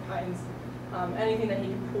sorts of different kinds. Anything that he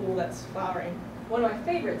can pull that's flowering. One of my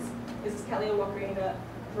favorites is this Callia Walkerina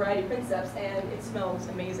variety princeps, and it smells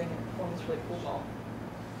amazing and forms really cool ball.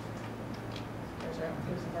 There's our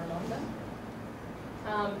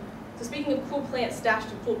Vanda. So speaking of cool plants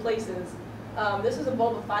stashed in cool places, this is a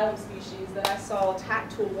bulbophyllum species that I saw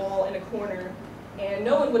tacked to a wall in a corner, and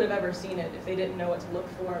no one would have ever seen it if they didn't know what to look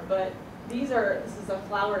for. But this is a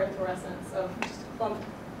flower inflorescence of just clump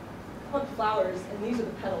flowers, and these are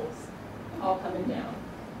the petals all coming down.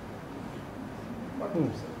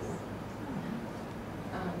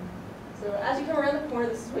 So as you come around the corner,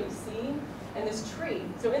 this is what you see, and this tree.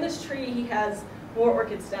 So in this tree, he has more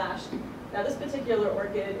orchids stashed. Now this particular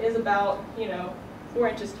orchid is about 4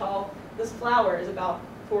 inches tall. This flower is about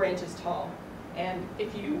 4 inches tall. And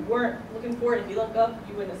if you weren't looking for it, if you look up,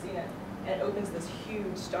 you wouldn't have seen it. And it opens this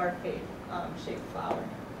huge star-shaped flower.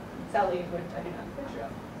 Sadly, which I do not have a picture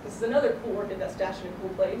of. This is another cool orchid that's stashed in a cool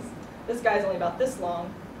place. This guy's only about this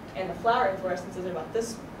long, and the flower inflorescences are about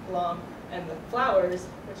this long, and the flowers,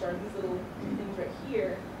 which are these little things right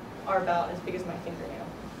here, are about as big as my fingernail.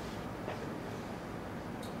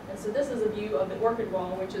 And so this is a view of the orchid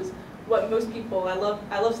wall, which is what most people, I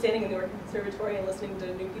love standing in the orchid conservatory and listening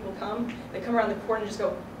to new people come. They come around the corner and just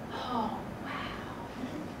go, oh, wow.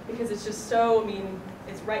 Because it's just so, I mean,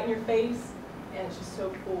 it's right in your face, and it's just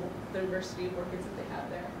so cool, the diversity of orchids that they have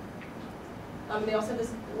there. They also have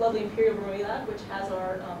this lovely imperial bromeliad, which has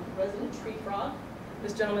our resident tree frog.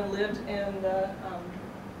 This gentleman lived in the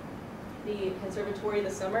conservatory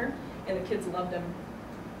this summer, and the kids loved him,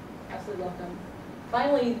 absolutely loved him.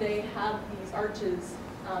 Finally, they have these arches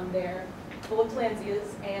there, full of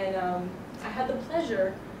tillandsias, and I had the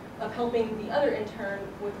pleasure of helping the other intern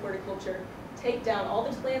with horticulture take down all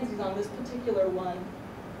the tillandsias on this particular one,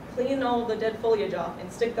 clean all the dead foliage off, and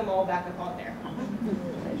stick them all back up on there.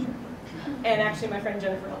 And actually, my friend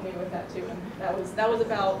Jennifer helped me with that too, and that was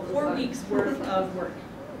about 4 weeks worth of work.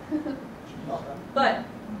 But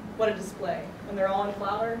what a display! When they're all in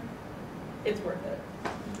flower, it's worth it.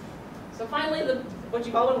 So finally, what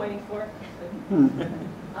you've all been waiting for.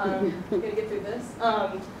 I'm gonna get through this.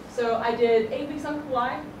 So I did 8 weeks on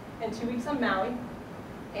Kauai and 2 weeks on Maui,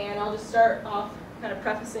 and I'll just start off kind of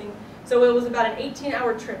prefacing. So it was about an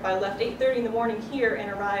 18-hour trip. I left 8:30 in the morning here and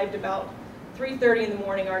arrived about 3:30 in the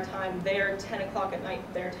morning our time there, 10 o'clock at night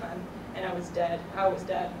their time, and I was dead. I was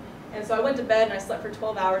dead. And so I went to bed and I slept for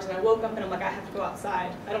 12 hours, and I woke up and I'm like, I have to go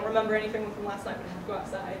outside. I don't remember anything from last night, but I have to go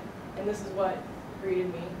outside. And this is what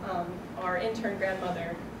greeted me. Our intern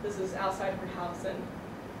grandmother, this is outside her house, and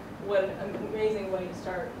what an amazing way to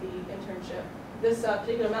start the internship. This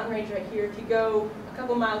particular mountain range right here, if you go a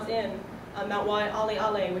couple miles in, Mount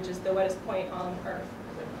Wai'ale'ale, which is the wettest point on Earth,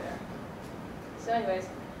 is over there. So anyways,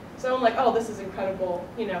 so I'm like, oh, this is incredible.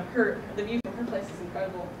 You know, the view from her place is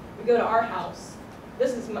incredible. We go to our house.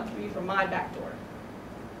 This is the view from my back door.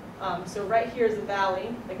 So right here is the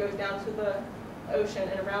valley that goes down to the ocean,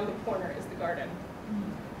 and around the corner is the garden.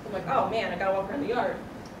 So I'm like, oh man, I gotta walk around the yard.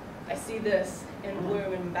 I see this in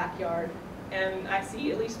bloom in my backyard, and I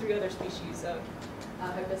see at least 3 other species of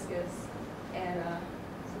hibiscus, and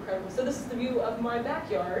it's incredible. So this is the view of my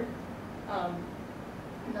backyard.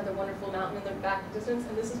 Another wonderful mountain in the back distance,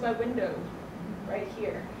 and this is my window right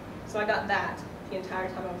here. So I got that the entire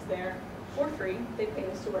time I was there for free. They paid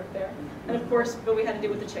us to work there. And of course, but we had to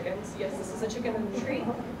deal with the chickens. Yes, this is a chicken in the tree.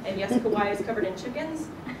 And yes, Kauai is covered in chickens.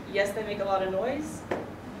 Yes, they make a lot of noise.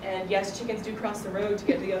 And yes, chickens do cross the road to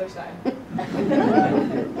get to the other side.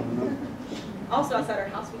 Also outside our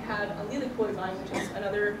house, we had a lilikoi vine, which is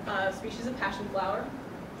another species of passion flower.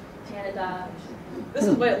 And this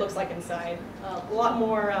is what it looks like inside. A lot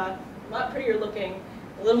more, a lot prettier looking,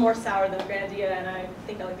 a little more sour than the Grandia, and I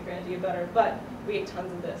think I like the Grandia better, but we ate tons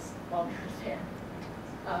of this while we were there.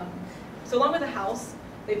 So along with the house,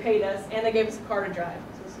 they paid us, and they gave us a car to drive.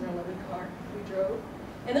 So this is our lovely car we drove.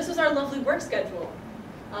 And this was our lovely work schedule.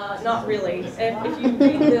 Not really. If you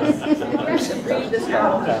read this, if you actually read this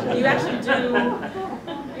out, you actually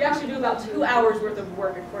do about 2 hours worth of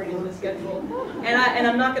work according to the schedule. And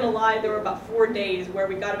I'm not going to lie, there were about 4 days where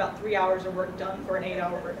we got about 3 hours of work done for an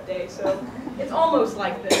 8-hour work day. So it's almost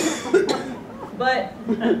like this. But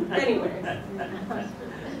anyways,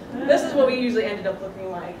 this is what we usually ended up looking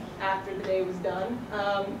like after the day was done.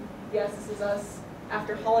 Yes, this is us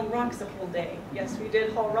after hauling rocks a whole day. Yes, we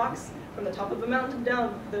did haul rocks from the top of the mountain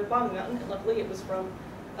down the bottom of the mountain, and luckily it was from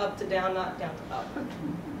up to down, not down to up.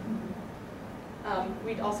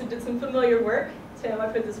 We also did some familiar work. Tim, I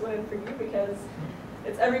put this one in for you because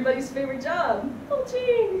it's everybody's favorite job,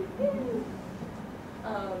 mulching.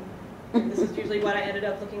 This is usually what I ended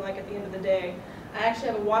up looking like at the end of the day. I actually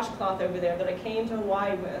have a washcloth over there that I came to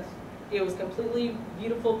Hawaii with. It was completely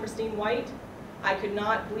beautiful, pristine white. I could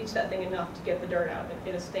not bleach that thing enough to get the dirt out of it.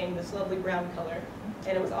 It has stained this lovely brown color,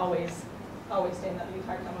 and it was always stained that the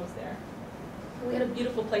entire time I was there. We had a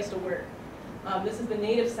beautiful place to work. This is the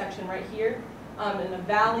native section right here, in a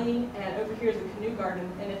valley, and over here is the canoe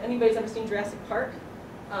garden. And if anybody's ever seen Jurassic Park,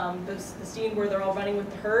 the scene where they're all running with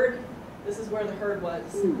the herd, this is where the herd was.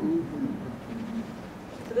 So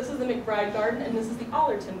this is the McBride Garden, and this is the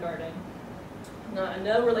Arboretum Garden.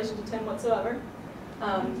 No relation to Tim whatsoever.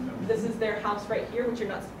 This is their house right here, which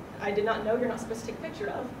I did not know you're not supposed to take a picture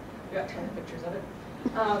of. We got tons of pictures of it.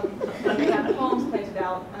 And they have palms planted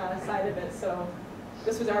out side of it, so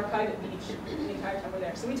this was our private beach the entire time we're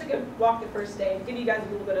there. So we took a walk the first day to give you guys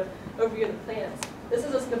a little bit of overview of the plants. This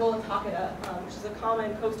is a Schefflera takeda, which is a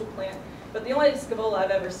common coastal plant. But the only Schefflera I've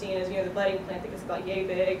ever seen is, the budding plant. I think it's about yay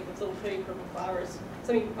big with little pretty purple flowers.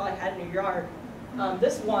 Some of you probably had in your yard.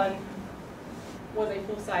 This one was a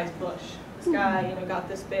full-size bush. This guy, got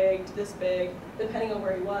this big to this big, depending on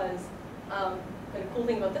where he was. And the cool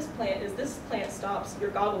thing about this plant is this plant stops your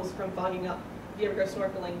goggles from fogging up if you ever go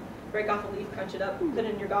snorkeling. break off a leaf, crunch it up, put it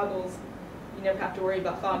in your goggles. You never have to worry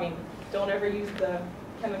about fogging. Don't ever use the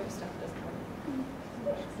chemical stuff.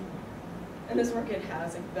 And this orchid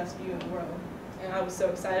has like the best view in the world. And I was so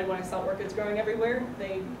excited when I saw orchids growing everywhere.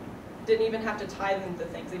 They didn't even have to tie them to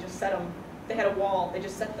things. They just set them. They had a wall. They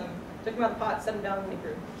just set them. Took them out of the pot, set them down, and they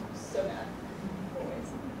grew. So mad.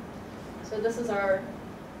 Anyways, so this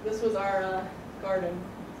was our garden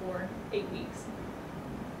for 8 weeks.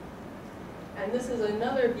 And this is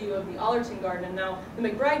another view of the Arboretum garden. Now, the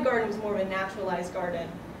McBride garden was more of a naturalized garden.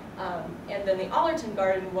 And then the Arboretum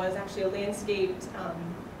garden was actually a landscaped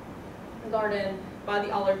garden by the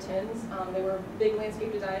Arboretims. They were big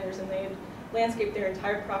landscape designers, and they had landscaped their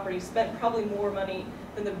entire property, spent probably more money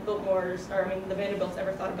than the Biltmores, or I mean the Vanderbilts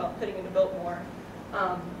ever thought about putting into Biltmore.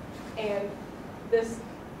 And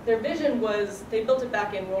their vision was, they built it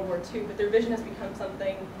back in World War II, but their vision has become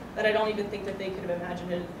something that I don't even think that they could have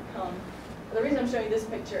imagined it to become. The reason I'm showing you this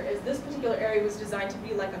picture is this particular area was designed to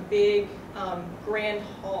be like a big grand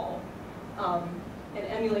hall and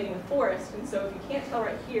emulating a forest. And so if you can't tell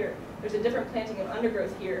right here, there's a different planting of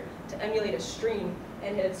undergrowth here to emulate a stream.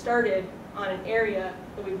 And it had started on an area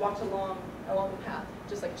that we walked along the path,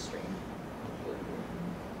 just like a stream.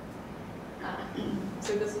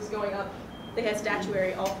 So this was going up. They had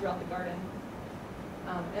statuary all throughout the garden.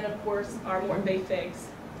 And of course, our Morton Bay figs.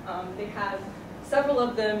 They had several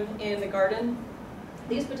of them in the garden.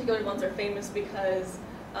 These particular ones are famous because,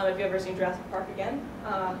 if you've ever seen Jurassic Park again,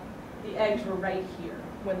 the eggs were right here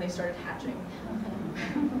when they started hatching.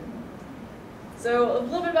 So a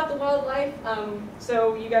little bit about the wildlife.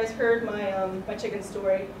 So you guys heard my, my chicken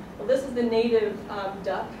story. Well, this is the native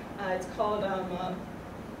duck. It's called, oh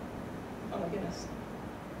my goodness,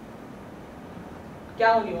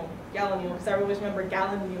 gallinule, because I always remember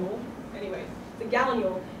gallinule. Anyway, the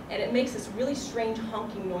gallinule, and it makes this really strange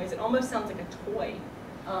honking noise. It almost sounds like a toy.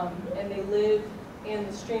 And they live in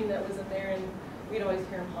the stream that was in there, and we'd always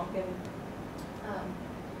hear them honking.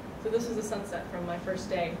 So this was the sunset from my first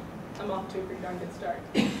day. I'm off to a pretty darn good start.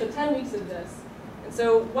 So 10 weeks of this. And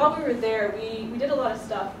so while we were there, we did a lot of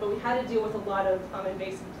stuff, but we had to deal with a lot of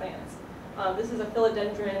invasive plants. This is a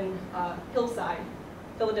philodendron hillside.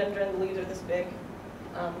 Philodendron, the leaves are this big.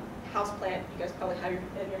 House plant, you guys probably have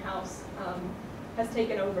in your house, has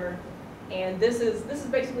taken over. And this is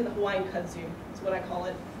basically the Hawaiian kudzu, is what I call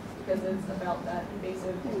it, because it's about that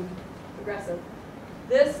invasive and aggressive.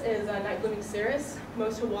 This is a night blooming cereus.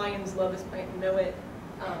 Most Hawaiians love this plant and know it,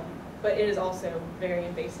 but it is also very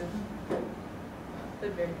invasive, but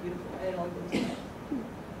very beautiful, and it only blooms at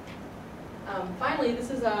night. Finally, this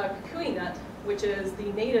is a kukui nut, which is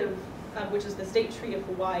the native, which is the state tree of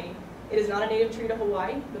Hawaii. It is not a native tree to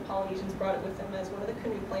Hawaii. The Polynesians brought it with them as one of the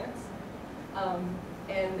canoe plants.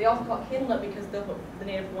 And they also call it candle nut because the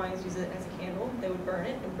native Hawaiians use it as a candle. They would burn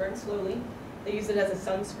it and burn slowly. They use it as a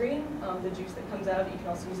sunscreen. The juice that comes out of it, you can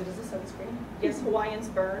also use it as a sunscreen. Yes, Hawaiians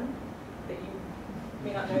burn, but you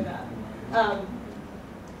may not know that.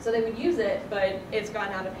 So they would use it, but it's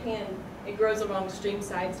gotten out of hand. It grows along stream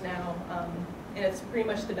sides now, and it's pretty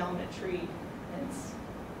much the dominant tree, and it's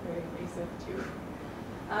very invasive too.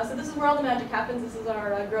 So this is where all the magic happens. This is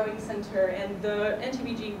our growing center, and the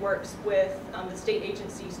NTBG works with the state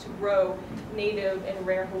agencies to grow native and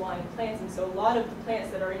rare Hawaiian plants, and so a lot of the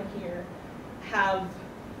plants that are in here have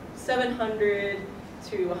 700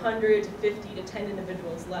 to 100 to 50 to 10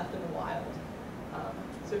 individuals left in the wild.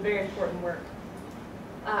 So very important work.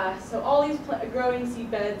 So all these growing seed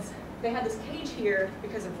beds, they had this cage here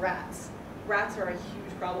because of rats. Rats are a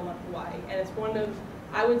huge problem on Hawaii, and it's one of,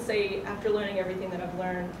 I would say, after learning everything that I've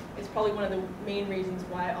learned, it's probably one of the main reasons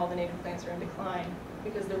why all the native plants are in decline,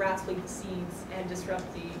 because the rats leave the seeds and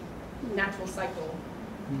disrupt the natural cycle.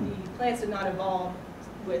 The plants did not evolve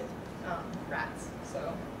with rats,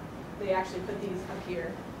 so they actually put these up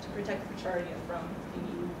here to protect the Pichardia from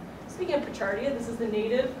the. Speaking of Pichardia, this is the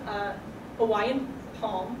native Hawaiian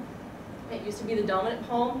palm. It used to be the dominant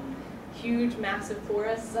palm. Huge, massive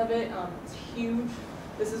forests of it. It's huge.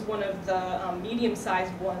 This is one of the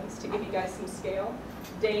medium-sized ones to give you guys some scale.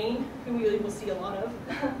 Dane, who we will see a lot of,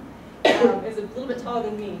 is a little bit taller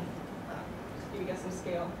than me. Just to give you guys some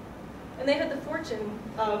scale. And they had the fortune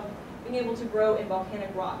of being able to grow in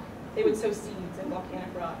volcanic rock. They would sow seeds in volcanic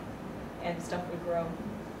rock, and stuff would grow.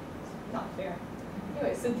 It's not fair.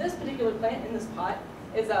 Anyway, so this particular plant in this pot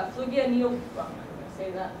is a Flugia neo. Well, I'm not going to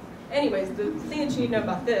say that. Anyways, the thing that you need to know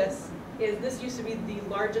about this is this used to be the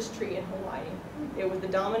largest tree in Hawaii. It was the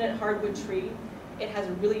dominant hardwood tree. It has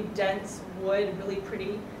a really dense wood, really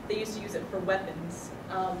pretty. They used to use it for weapons.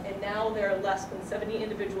 And now there are less than 70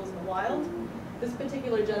 individuals in the wild. This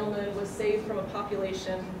particular gentleman was saved from a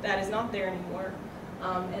population that is not there anymore.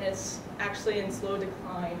 and it's actually in slow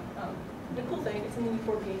decline. The cool thing, it's in the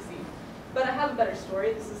E4PAC. But I have a better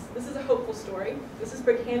story. This is a hopeful story. This is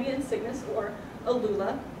Brighambia insignis, or a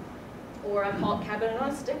lula, or I call it cabinet on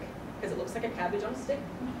a stick, because it looks like a cabbage on a stick.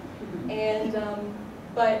 And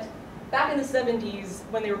but back in the 70s,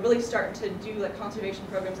 when they were really starting to do like conservation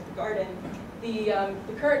programs at the garden, the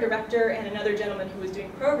current director and another gentleman who was doing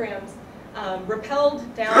programs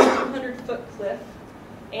rappelled down a 200-foot cliff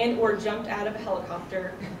and or jumped out of a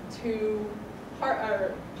helicopter to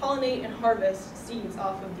pollinate and harvest seeds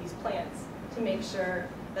off of these plants to make sure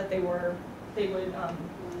that they would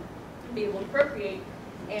be able to procreate.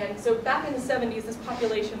 And so back in the 70s, this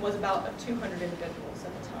population was about 200 individuals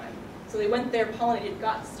at the time. So they went there, pollinated,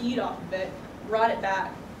 got seed off of it, brought it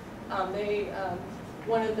back.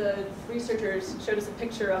 One of the researchers showed us a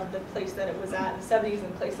picture of the place that it was at in the 70s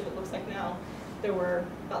and the place that it looks like now. There were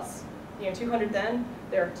about 200 then,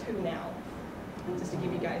 there are 2 now, just to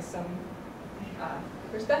give you guys some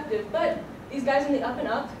perspective. But these guys in the up and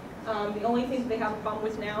up, the only things they have a problem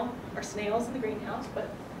with now are snails in the greenhouse, but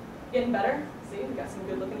getting better. See, we've got some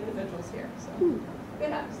good looking individuals here, so good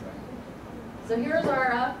happy story. So here's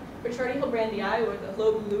our Bachardia hilbrandii, or the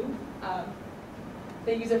lobe lube.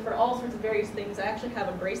 They use it for all sorts of various things. I actually have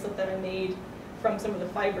a bracelet that I made from some of the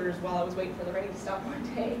fibers while I was waiting for the rain to stop one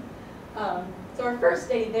day. So our first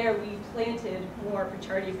day there, we planted more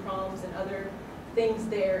Bachardia proms and other things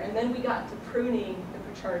there, and then we got to pruning the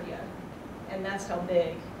Bachardia, and that's how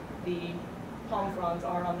big the palm fronds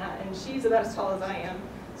are on that. And she's about as tall as I am,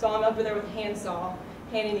 so I'm up there with a handsaw,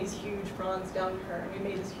 handing these huge fronds down to her, and we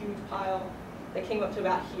made this huge pile that came up to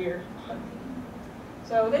about here.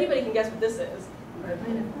 So if anybody can guess what this is.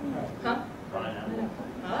 Huh?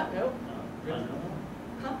 Nope.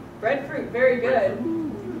 Huh? Breadfruit, very good.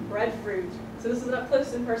 Breadfruit. So this is an up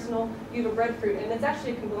close and personal view of a breadfruit, and it's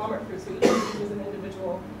actually a conglomerate fruit, so each is an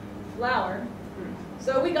individual flower.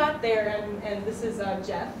 So we got there, and this is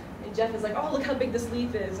Jeff, and Jeff is like, oh, look how big this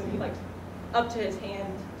leaf is, and he like up to his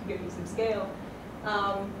hand to give you some scale.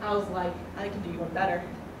 I was like, I can do you one better.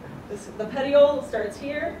 The petiole starts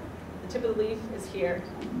here, the tip of the leaf is here.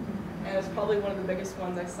 And it's probably one of the biggest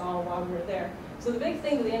ones I saw while we were there. So the big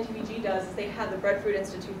thing that the NTBG does is they have the Breadfruit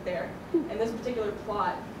Institute there. And this particular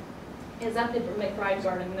plot is at the McBride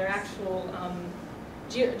Garden. Their actual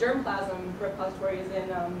germplasm repository is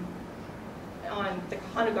in on the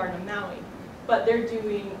Kahana Garden in Maui. But they're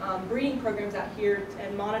doing breeding programs out here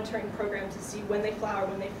and monitoring programs to see when they flower,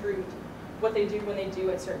 when they fruit, what they do when they do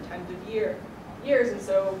at certain times of years. And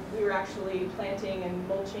so we were actually planting and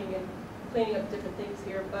mulching and cleaning up different things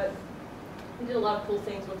here, but we did a lot of cool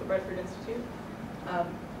things with the Breadfruit Institute.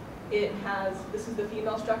 This is the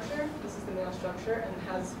female structure, this is the male structure, and it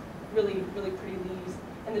has really, really pretty leaves,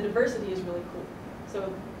 and the diversity is really cool.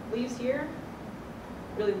 So leaves here,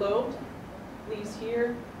 really lobed, leaves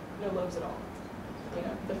here, no lobes at all.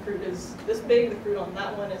 The fruit is this big, the fruit on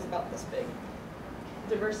that one is about this big.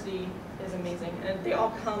 Diversity is amazing, and they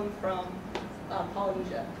all come from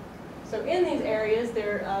Polynesia. So in these areas,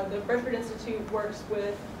 the Breadfruit Institute works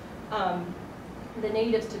with the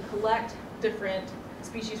natives to collect different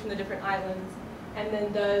species from the different islands, and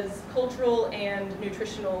then does cultural and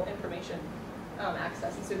nutritional information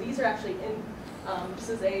access. And so these are actually this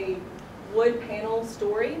is a wood panel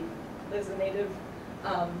story. This is a native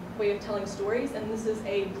way of telling stories, and this is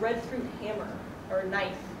a breadfruit hammer, or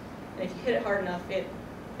knife. And if you hit it hard enough,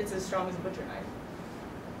 it's as strong as a butcher knife.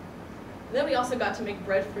 Then we also got to make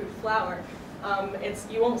breadfruit flour.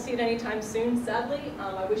 You won't see it anytime soon, sadly.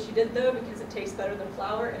 I wish you did though, because it tastes better than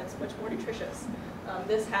flour and it's much more nutritious.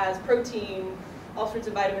 This has protein, all sorts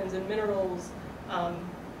of vitamins and minerals, high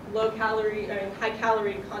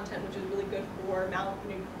calorie content, which is really good for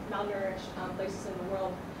malnourished places in the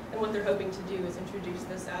world. And what they're hoping to do is introduce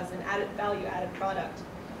this as an value-added product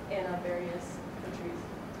in various countries.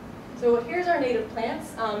 So here's our native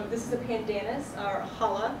plants. This is a pandanus, or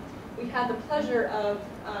hala. We had the pleasure of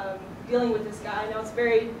dealing with this guy. Now it's a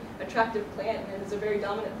very attractive plant, and it's a very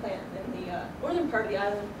dominant plant in the northern part of the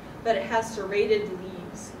island, but it has serrated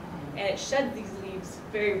leaves, and it sheds these leaves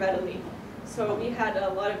very readily. So we had a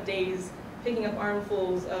lot of days picking up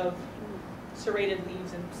armfuls of serrated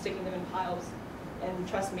leaves and sticking them in piles, and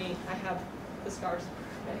trust me, I have the scars.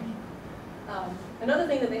 Another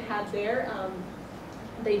thing that they had there,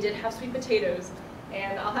 they did have sweet potatoes.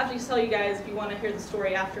 And I'll have to tell you guys, if you want to hear the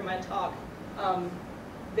story after my talk,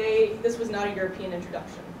 this was not a European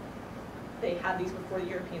introduction. They had these before the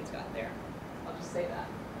Europeans got there. I'll just say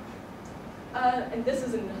that. And this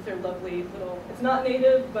is another lovely little, it's not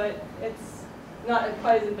native, but it's not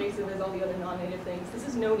quite as invasive as all the other non-native things. This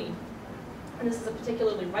is noni. And this is a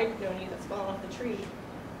particularly ripe noni that's fallen off the tree.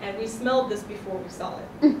 And we smelled this before we saw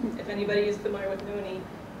it. If anybody is familiar with noni,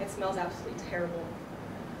 it smells absolutely terrible.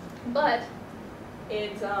 But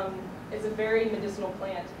it's a very medicinal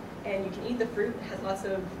plant, and you can eat the fruit. It has lots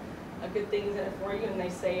of good things in it for you, and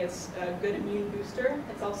they say it's a good immune booster.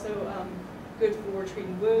 It's also good for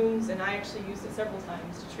treating wounds, and I actually used it several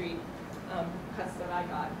times to treat cuts that I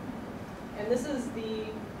got. And this is the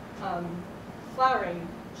flowering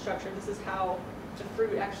structure. This is how the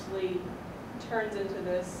fruit actually turns into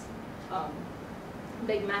this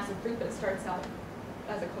big, massive fruit, but it starts out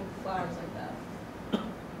as a clump of flowers like that.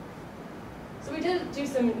 So we did do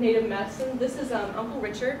some native medicine. This is Uncle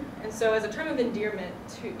Richard, and so as a term of endearment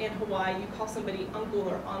in Hawaii, you call somebody uncle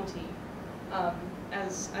or auntie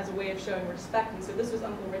as a way of showing respect. And so this was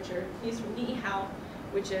Uncle Richard. He's from Niihau,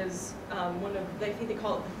 which is one of, I think they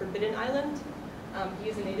call it the Forbidden Island. He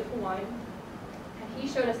is a native Hawaiian, and he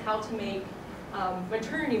showed us how to make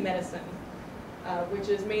maternity medicine, which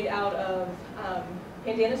is made out of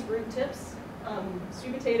pandanus root tips,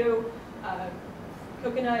 sweet potato,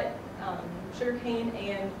 coconut, sugarcane,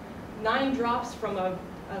 and 9 drops of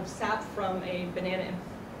sap from a banana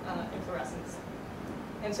inflorescence.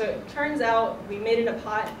 And so it turns out we made it in a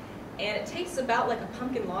pot, and it tastes about like a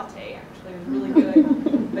pumpkin latte, actually. It was really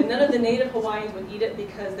good. But none of the native Hawaiians would eat it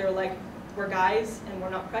because they're like, we're guys and we're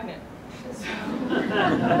not pregnant. So,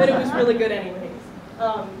 but it was really good anyways.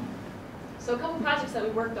 So a couple projects that we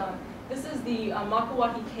worked on. This is the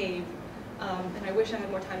Makawaki Cave. And I wish I had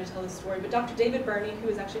more time to tell this story, but Dr. David Burney, who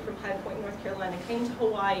is actually from High Point, North Carolina, came to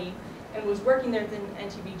Hawaii and was working there at the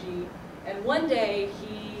NTBG. And one day,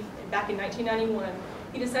 back in 1991,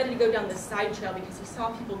 he decided to go down this side trail because he saw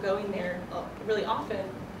people going there really often.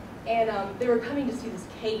 And they were coming to see this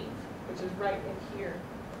cave, which is right in here.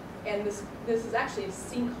 And this is actually a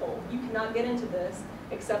sinkhole. You cannot get into this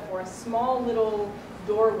except for a small little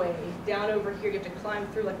doorway down over here. You have to climb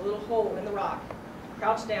through like a little hole in the rock,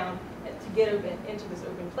 crouch down, to get open into this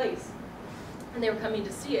open place. And they were coming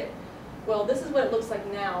to see it. Well, this is what it looks like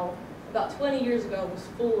now. About 20 years ago, it was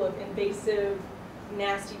full of invasive,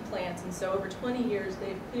 nasty plants. And so over 20 years,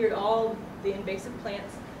 they've cleared all the invasive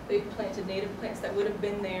plants. They've planted native plants that would have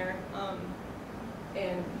been there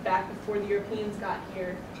and back before the Europeans got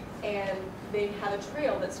here. And they have a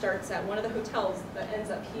trail that starts at one of the hotels that ends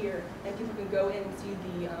up here, and people can go in and see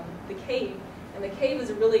the cave. And the cave is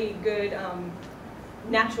a really good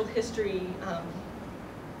natural history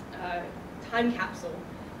time capsule.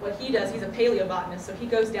 What he does, he's a paleobotanist, so he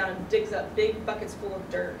goes down and digs up big buckets full of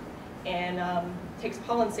dirt and takes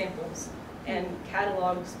pollen samples and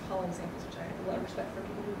catalogs pollen samples, which I have a lot of respect for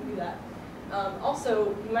people who can do that.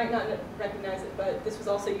 Also, you might not recognize it, but this was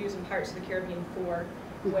also used in Pirates of the Caribbean 4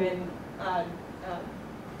 when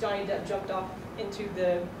Johnny Depp jumped off into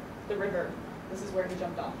the river. This is where he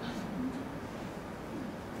jumped off.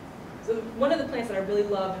 So one of the plants that I really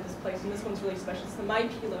love at this place, and this one's really special, is the Mai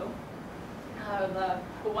Pilo. The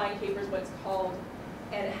Hawaiian caper is what it's called,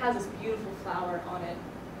 and it has this beautiful flower on it.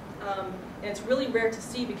 And it's really rare to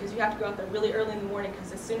see because you have to go out there really early in the morning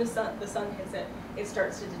because as soon as the sun hits it, it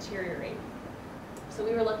starts to deteriorate. So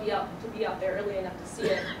we were lucky to be out there early enough to see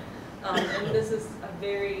it. And this is a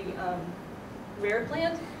very rare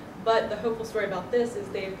plant, but the hopeful story about this is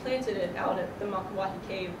they planted it out at the Makawaki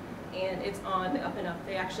Cave, and it's on the up and up.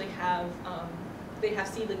 They actually have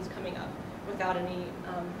seedlings coming up without any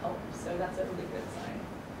help, so that's a really good sign.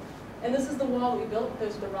 And this is the wall that we built.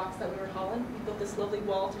 Those are the rocks that we were hauling. We built this lovely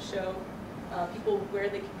wall to show people where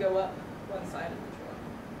they could go up one side of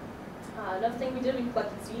the trail. Another thing we did, we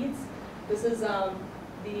collected seeds. This is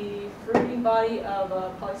the fruiting body of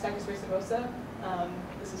Polycycus racemosa.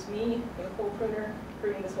 This is me with a pole pruner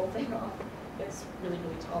pruning this whole thing off. It's really,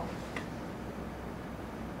 really tall.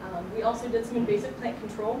 We also did some invasive plant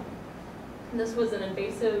control. And this was an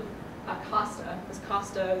invasive Costa. This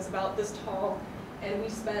Costa is about this tall, and we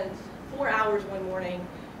spent 4 hours one morning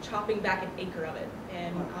chopping back an acre of it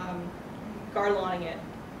and garlanding it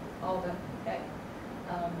all the way.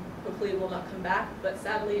 Hopefully it will not come back, but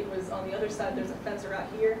sadly it was on the other side. There's a fence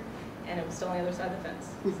around here, and it was still on the other side of the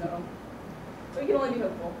fence. So we can only be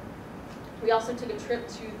hopeful. We also took a trip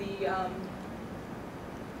to the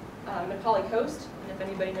Nepali coast, and if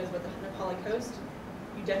anybody knows about the Nepali coast,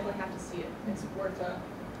 you definitely have to see it. It's worth a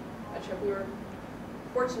trip. We were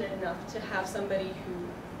fortunate enough to have somebody who,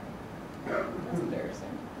 that's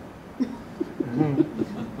embarrassing.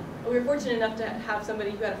 We were fortunate enough to have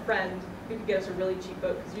somebody who had a friend who could get us a really cheap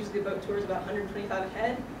boat, because usually the boat tour is about $125 a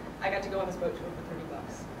head. I got to go on this boat tour for $30.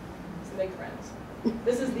 So make friends.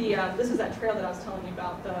 This is that trail that I was telling you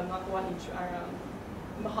about, the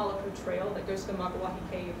Mahalaku Trail that goes to the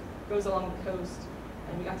Magawaki Cave, goes along the coast,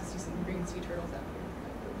 and we got to see some green sea turtles out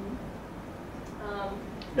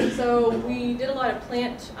here. So we did a lot of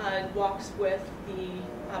plant walks with the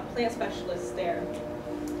plant specialists there.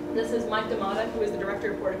 This is Mike D'Amata, who is the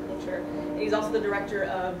director of horticulture, and he's also the director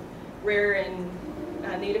of rare and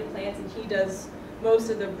native plants, and he does most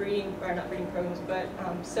of the breeding, or not breeding programs, but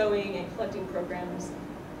sowing and collecting programs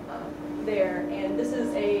there. And this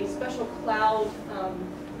is a special cloud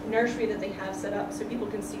nursery that they have set up so people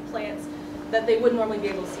can see plants that they wouldn't normally be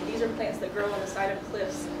able to see. These are plants that grow on the side of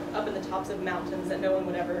cliffs up in the tops of mountains that no one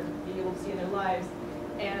would ever be able to see in their lives.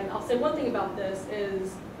 And I'll say one thing about this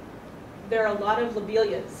is there are a lot of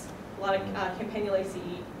lobelias, a lot of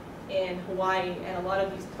Campanulaceae in Hawaii, and a lot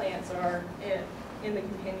of these plants are in the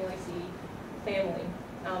Campanulaceae family.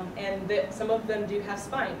 And some of them do have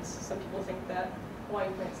spines. Some people think that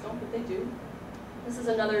Hawaiian plants don't, but they do. This is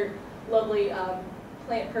another lovely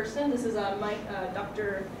plant person. This is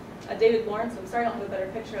Dr. David Lawrence. I'm sorry I don't have a better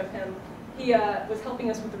picture of him. He was helping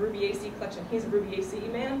us with the Rubiaceae collection. He's a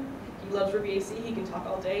Rubiaceae man. He loves Rubiaceae. He can talk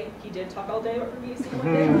all day. He did talk all day about Rubiaceae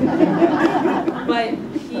one day.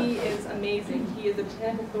 But he is amazing. He is a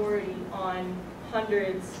botanical authority on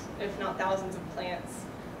hundreds, if not thousands, of plants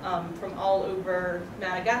from all over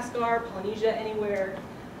Madagascar, Polynesia, anywhere.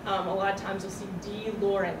 A lot of times you'll see D.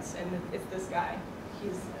 Lawrence, and it's this guy.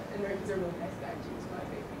 He's a really nice guy too. He's one of my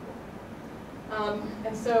favorite people.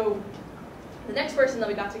 And so the next person that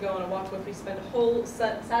we got to go on a walk with, we spent a whole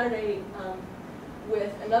Saturday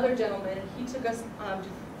with another gentleman. He took us to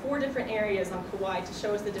 4 different areas on Kauai to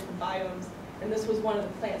show us the different biomes, and this was one of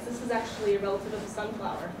the plants. This is actually a relative of the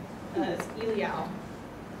sunflower. It's Eliao.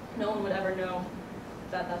 No one would ever know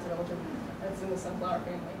that that's a relative that's in the sunflower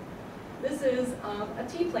family. This is a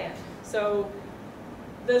tea plant. So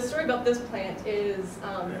the story about this plant is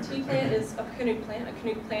a tea plant is a canoe plant. A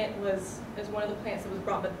canoe plant is one of the plants that was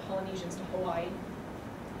brought by the Polynesians to Hawaii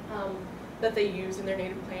that they used in their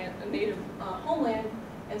native homeland.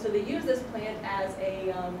 And so they use this plant as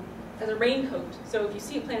a raincoat. So if you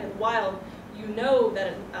see a plant in the wild, you know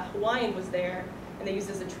that a Hawaiian was there, and they use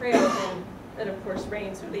it as a trail, and it of course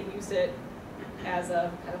rains, so they use it as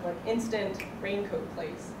a kind of like instant raincoat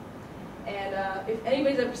place. And if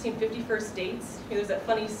anybody's ever seen 50 First Dates, there's that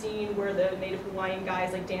funny scene where the native Hawaiian guy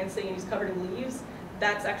is like dancing and he's covered in leaves.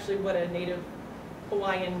 That's actually what a native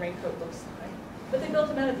Hawaiian raincoat looks like. But they built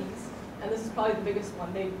them out of these, and this is probably the biggest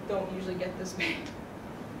one. They don't usually get this big.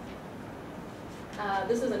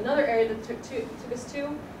 This is another area that took us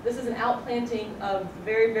to. This is an outplanting of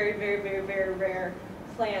very, very, very, very, very rare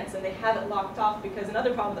plants, and they have it locked off because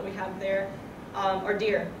another problem that we have there are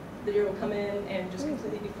deer. The deer will come in and just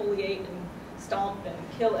completely defoliate and stomp and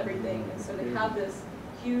kill everything, and so they have this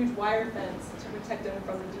huge wire fence to protect them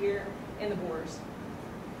from the deer and the boars.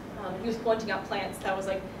 He was pointing out plants that was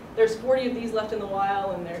like, there's 40 of these left in the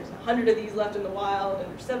wild, and there's 100 of these left in the wild,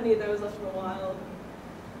 and there's 70 of those left in the wild.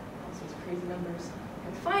 All sorts of crazy numbers.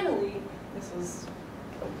 And finally, this was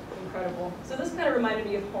incredible. So this kind of reminded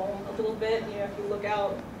me of home a little bit. You know, if you look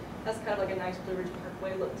out, that's kind of like a nice Blue Ridge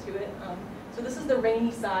Parkway look to it. So this is the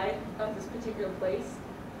rainy side of this particular place,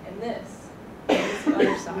 and this is the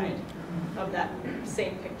other side of that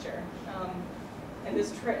same picture. And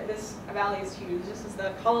this valley is huge. This is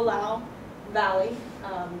the Kalalau Valley,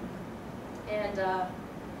 and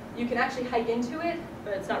you can actually hike into it,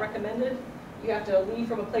 but it's not recommended. You have to leave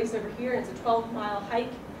from a place over here, and it's a 12-mile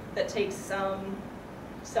hike that takes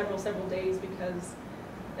several days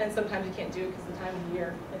and sometimes you can't do it because of the time of the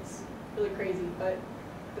year. It's really crazy, but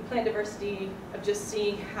the plant diversity of just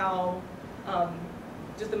seeing how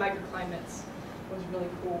just the microclimates was really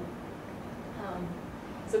cool.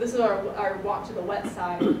 So this is our walk to the wet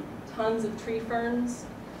side. Tons of tree ferns.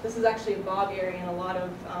 This is actually a bog area, and a lot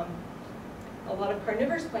of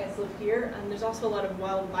carnivorous plants live here, and there's also a lot of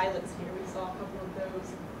wild violets here. We saw a couple of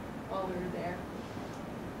those while we were there.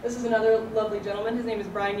 This is another lovely gentleman. His name is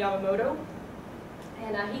Brian Yamamoto,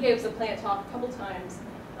 and he gave us a plant talk a couple times.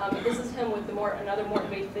 This is him with another Morton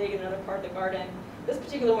Bay fig in another part of the garden. This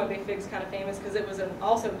particular Morton Bay fig is kind of famous because it was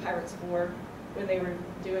also in Pirates 4 when they were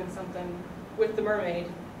doing something with the mermaid.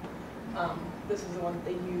 This is the one that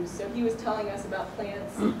they used. So he was telling us about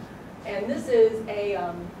plants, and this is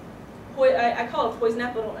I call it poison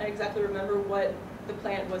apple. I don't exactly remember what the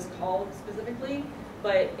plant was called specifically,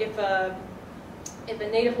 but if a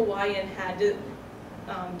native Hawaiian had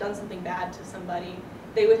done something bad to somebody,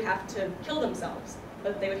 they would have to kill themselves,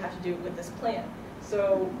 but they would have to do it with this plant.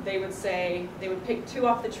 So they would pick 2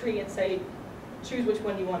 off the tree and say, choose which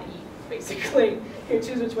one you want to eat, basically. You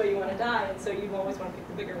choose which way you want to die, and so you'd always want to pick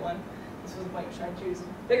the bigger one. This was the point you're trying to choose.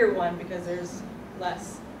 Bigger one because there's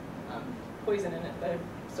less poison in it, but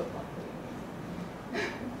it's still fun.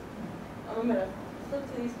 I'm going to flip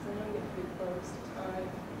to these because I know I'm getting pretty close to time.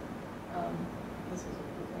 This was a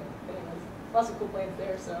cool plant. But anyways, lots of cool plants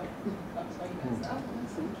there, so I'll tell you guys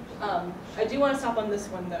that. I do want to stop on this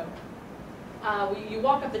one, though. You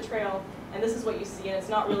walk up the trail, and this is what you see, and it's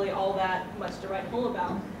not really all that much to write home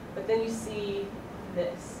about, but then you see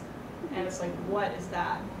this, and it's like, what is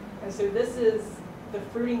that? And so this is the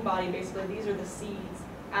fruiting body, basically. These are the seeds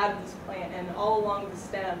out of this plant, and all along the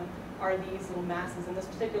stem are these little masses. In this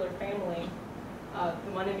particular family,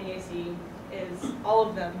 the Monominaceae, is all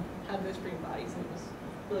of them have those fruiting bodies, and it was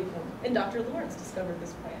really cool. And Dr. Lawrence discovered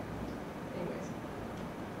this plant. Anyways.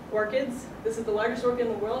 Orchids. This is the largest orchid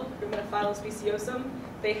in the world, Rhimenophyllum speciosum.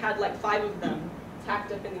 They had like 5 of them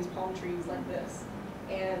tacked up in these palm trees like this.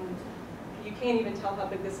 And you can't even tell how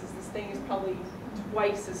big this is. This thing is probably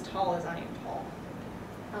twice as tall as I am tall.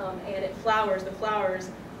 And it flowers. The flowers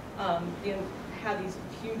have these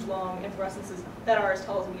huge, long inflorescences that are as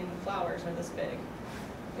tall as me, and the flowers are this big.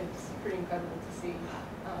 It's pretty incredible to see.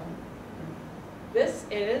 This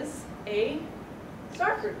is a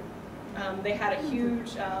starfruit. They had a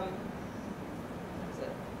huge, what is it?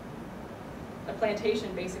 A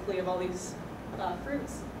plantation, basically, of all these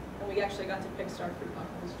fruits, and we actually got to pick starfruit off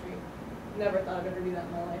of this tree. Never thought I'd ever do that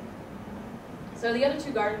in my life. So the other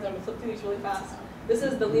 2 gardens, I'm going to flip through these really fast. This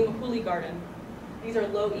is the Limahuli garden. These are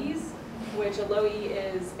lo'is, which a lo'i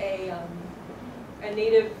is a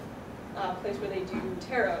native place where they do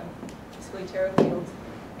taro, basically taro fields.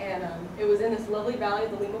 And it was in this lovely valley,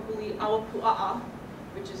 the Limahuli Awapua'a,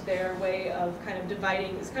 which is their way of kind of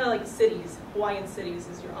dividing. It's kind of like cities. Hawaiian cities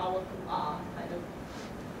is your Awapua'a, kind of.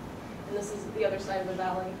 And this is the other side of the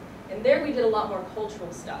valley. And there we did a lot more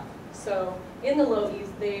cultural stuff. So in the lo'is,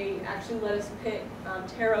 they actually let us pick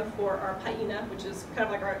taro for our paina, which is kind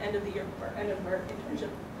of like our end of the year, or end of our internship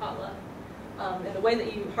potluck. And the way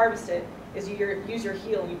that you harvest it is you use your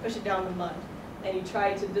heel and you push it down the mud, and you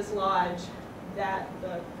try to dislodge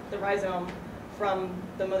the rhizome from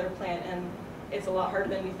the mother plant. And it's a lot harder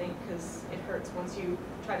than you think because it hurts once you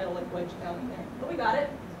try to like wedge down in there. But we got it.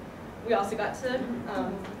 We also got to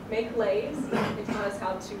make leis. They taught us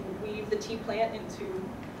how to weave the tea plant into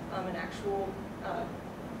an actual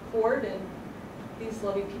cord, and these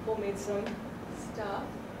lovely people made some stuff.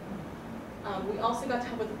 We also got to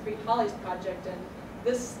help with the 3 Hollies project, and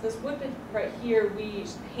this wood right here, we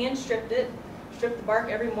hand stripped it, stripped the bark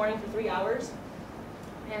every morning for 3 hours,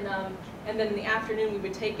 and then in the afternoon we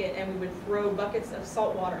would take it and we would throw buckets of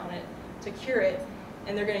salt water on it to cure it.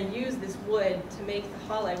 And they're going to use this wood to make the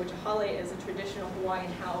hale, which a hale is a traditional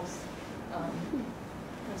Hawaiian house.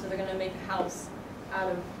 And so they're going to make a house out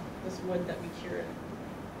of this wood that we cured.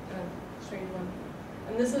 Kind of strange one.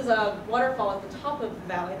 And this is a waterfall at the top of the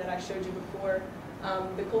valley that I showed you before.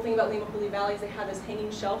 The cool thing about Limahuli Valley is they have this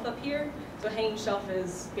hanging shelf up here. So a hanging shelf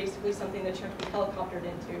is basically something that you have to be helicoptered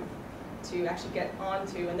into to actually get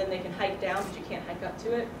onto. And then they can hike down, but you can't hike up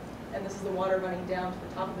to it. And this is the water running down to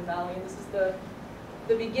the top of the valley. And this is the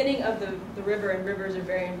beginning of the river, and rivers are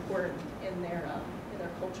very important in their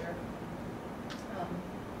culture.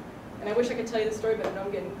 And I wish I could tell you the story, but I know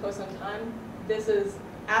I'm getting close on time. This is,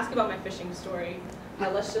 ask about my fishing story.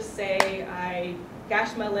 Let's just say I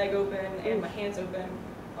gashed my leg open and my hands open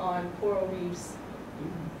on coral reefs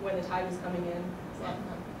when the tide was coming in. It's a lot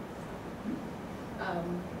of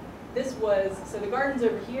fun. This was, so the garden's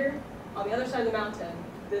over here. On the other side of the mountain,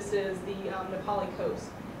 this is the Nepali coast.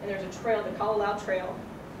 And there's a trail, the Kalalau Trail,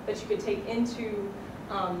 that you could take into,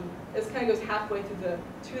 this kind of goes halfway through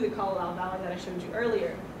to the Kalalau Valley that I showed you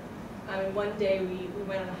earlier. And one day we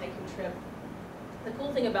went on a hiking trip. The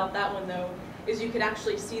cool thing about that one, though, is you could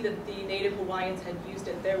actually see that the native Hawaiians had used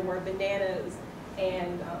it. There were bananas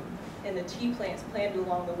and the tea plants planted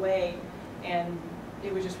along the way, and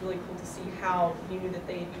it was just really cool to see how you knew that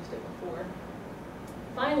they had used it before.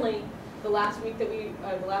 Finally, the last week that we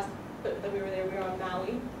were there, we were on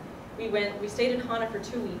Maui. We stayed in Hana for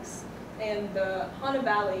 2 weeks, and the Hana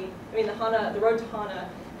Valley, the road to Hana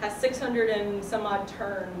has 600 and some odd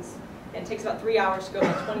turns, and it takes about 3 hours to go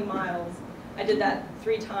about 20 miles. I did that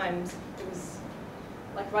 3 times. It was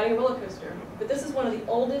like riding a roller coaster. But this is one of the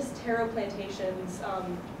oldest taro plantations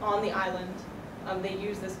on the island. They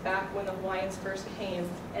used this back when the Hawaiians first came,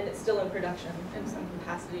 and it's still in production in some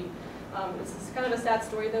capacity. This is kind of a sad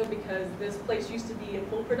story, though, because this place used to be in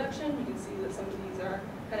full production. You can see that some of these are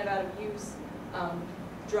kind of out of use.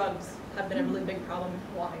 Drugs have been a really big problem in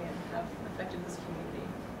Hawaii and have affected this community.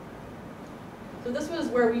 So this was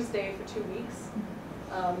where we stayed for 2 weeks.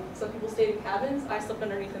 Some people stayed in cabins. I slept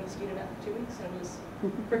underneath a mosquito net for 2 weeks, and it was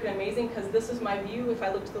freaking amazing because this is my view. If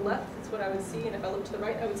I looked to the left, that's what I would see, and if I looked to the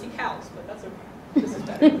right, I would see cows, but that's okay. This is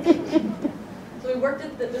better. So we worked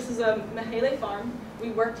at, this is a Mahele farm. We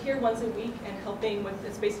worked here once a week and helping with,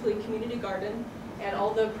 it's basically a community garden, and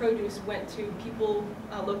all the produce went to people,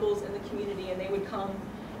 locals in the community, and they would come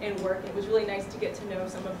and work. It was really nice to get to know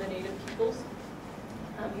some of the native peoples.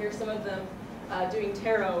 Here's some of them doing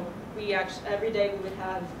taro. We actually, every day we would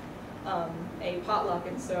have a potluck,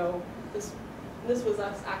 and so this was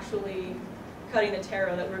us actually cutting the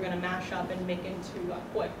taro that we're going to mash up and make into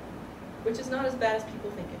poi, which is not as bad as people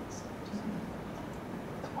think it is.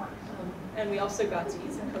 And we also got to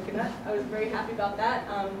eat some coconut. I was very happy about that.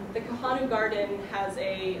 The Kahanu Garden has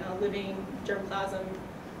a living germplasm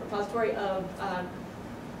repository of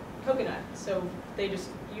coconut. So they just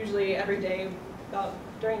usually every day, about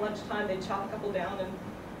during lunchtime, they chop a couple down and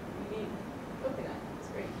we eat coconut. It's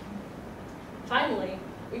great. Finally,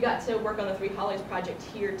 we got to work on the Three Hollies project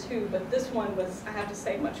here too, but this one was, I have to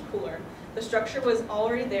say, much cooler. The structure was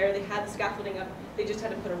already there. They had the scaffolding up. They just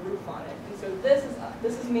had to put a roof on it. And so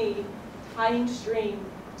this is me tying string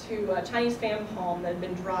to a Chinese fan palm that had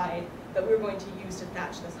been dried that we were going to use to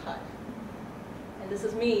thatch this hut. And this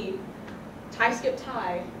is me tie-skip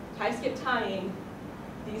tying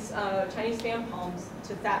these Chinese fan palms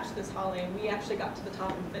to thatch this holly, and we actually got to the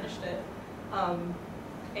top and finished it.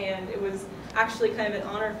 And it was actually kind of an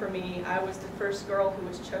honor for me. I was the first girl who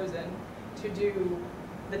was chosen to do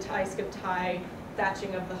the tie-skip tie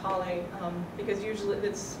thatching of the holly, because usually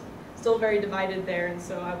it's still very divided there, and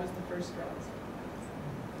so I was the first girl.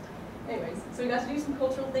 Anyways, so we got to do some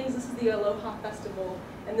cultural things. This is the Aloha Festival,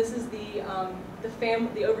 and this is the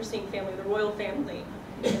overseeing family, the royal family.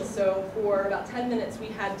 And so for about 10 minutes, we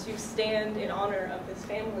had to stand in honor of this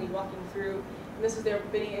family walking through. And this is their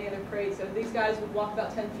beginning of their parade. So these guys would walk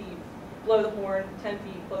about 10 feet, blow the horn, 10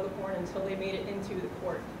 feet, blow the horn until they made it into the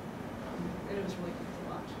court. And it was really cool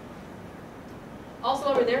to watch. Also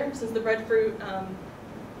over there, since the breadfruit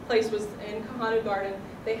place was in Kahanu Garden,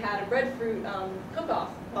 they had a breadfruit cook-off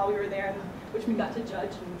while we were there, which we got to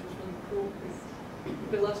judge, and which was really cool because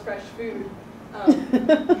everybody loves fresh food.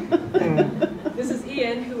 This is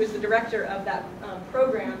Ian, who is the director of that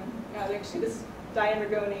program. Actually, this is Diane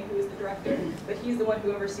Rigoni, who is the director, but he's the one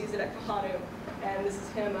who oversees it at Kahanu. And this is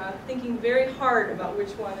him thinking very hard about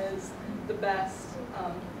which one is the best.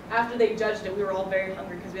 After they judged it, we were all very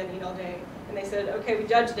hungry because we hadn't eaten all day. And they said, okay, we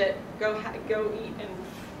judged it, go eat. And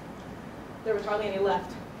there was hardly any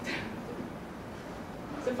left.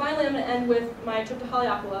 So finally, I'm going to end with my trip to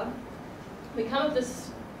Haleakala. We come up this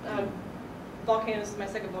volcano. This is my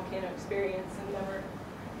second volcano experience,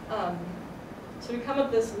 and so we come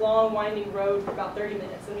up this long, winding road for about 30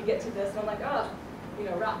 minutes, and we get to this, and I'm like, oh,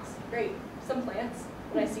 rocks, great, some plants.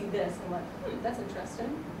 When I see this, I'm like, that's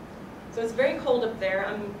interesting. So it's very cold up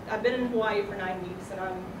there. I've been in Hawaii for 9 weeks, and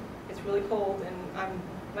it's really cold, and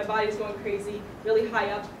my body's going crazy, really high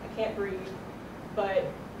up. I can't breathe, but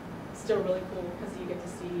it's still really cool because you get to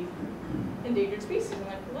see endangered species. I'm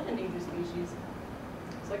like, what endangered species?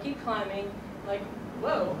 So I keep climbing, like,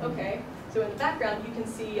 whoa, okay. So in the background, you can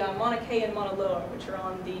see Mauna Kea and Mauna Loa, which are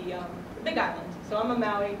on the Big Island. So I'm a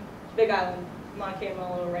Maui, Big Island, Mauna Kea and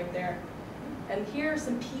Mauna Loa right there. And here are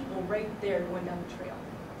some people right there going down the trail.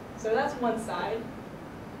 So that's one side.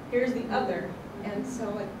 Here's the other. And so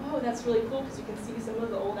I'm like, whoa, that's really cool because you can see some of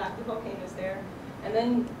the old active volcanoes there. And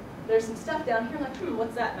then there's some stuff down here. I'm like,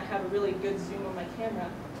 what's that? And I have a really good zoom on my camera.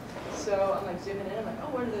 So I'm like zooming in. I'm like,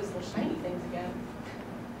 oh, what are those little shiny things again?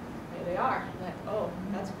 There they are. I'm like, oh,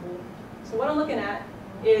 that's cool. So what I'm looking at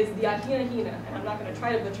is the Ahina Hina, and I'm not going to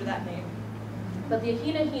try to butcher that name. But the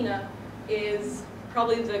Ahina Hina is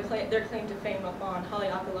probably their claim to fame up on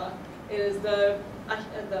Haleakala. It is the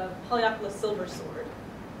Haleakala silver sword.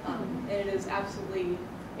 And it is absolutely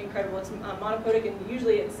incredible. It's monopodic, and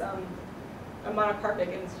usually it's a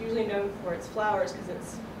monocarpic, and it's usually known for its flowers because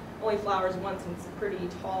it's only flowers once, and it's a pretty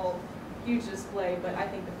tall, huge display, but I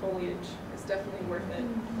think the foliage is definitely worth it.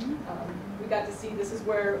 We got to see, this is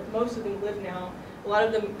where most of them live now. A lot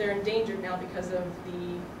of them, they're endangered now because of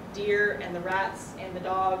the deer and the rats and the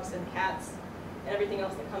dogs and cats and everything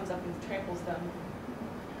else that comes up and tramples them.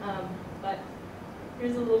 But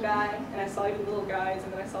here's a little guy, and I saw even little guys,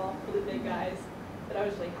 and then I saw really big guys, but I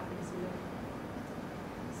was really happy to see them.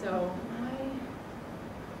 So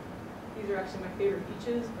these are actually my favorite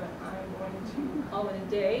beaches, but I'm going to call it a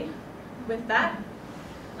day with that.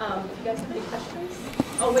 If you guys have any questions.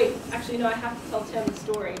 Oh wait, actually no, I have to tell Tim the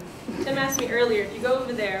story. Tim asked me earlier, if you go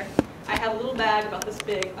over there, I have a little bag about this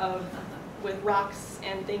big of with rocks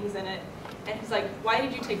and things in it. And he's like, why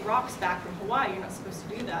did you take rocks back from Hawaii? You're not supposed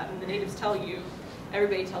to do that. And the natives tell you,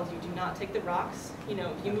 everybody tells you, do not take the rocks. You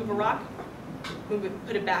know, if you move a rock, move it,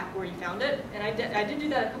 put it back where you found it. And I did do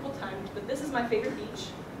that a couple times, but this is my favorite beach.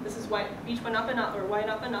 This is Beach Wainapa, or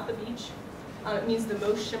Wainapa Beach. It means the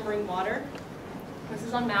most shimmering water. This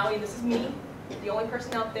is on Maui. This is me, the only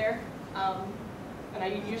person out there. And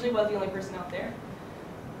I usually was the only person out there.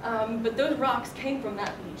 But those rocks came from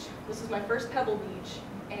that beach. This is my first pebble beach.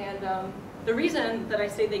 And the reason that I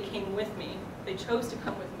say they came with me, they chose to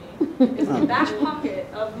come with me, is the back pocket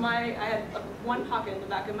of I had one pocket in the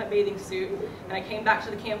back of my bathing suit, and I came back to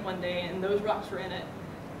the camp one day and those rocks were in it,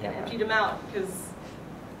 and emptied them out, because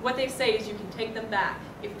what they say is you can take them back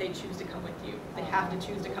if they choose to come with you. They have to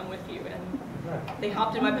choose to come with you. And they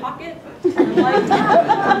hopped in my pocket, and I'm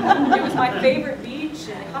like, it was my favorite beach,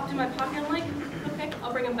 and they hopped in my pocket, and I'm like, okay,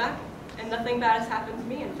 I'll bring them back. And nothing bad has happened to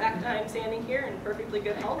me. In fact, I'm standing here in perfectly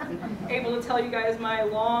good health, able to tell you guys my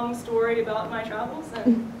long story about my travels,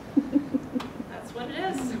 and that's what it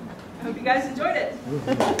is. I hope you guys enjoyed it.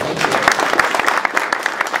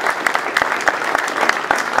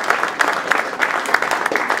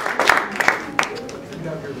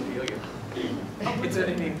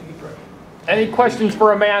 Any questions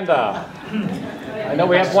for Amanda? I know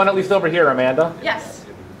we have one at least over here, Amanda. Yes.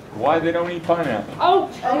 Why they don't eat pineapple? Oh,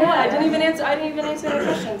 yeah, I didn't even answer any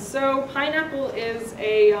questions. So pineapple is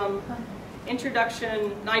a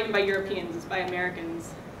introduction, not even by Europeans, it's by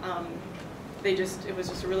Americans. It was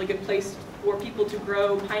just a really good place for people to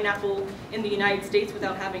grow pineapple in the United States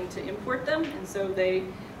without having to import them, and so they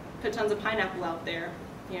put tons of pineapple out there.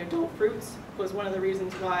 You know, adult fruits was one of the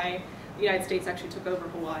reasons why the United States actually took over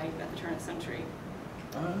Hawaii at the turn of the century.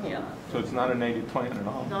 Oh, Yeah. So it's not a native plant at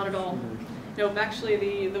all? Not at all. No, actually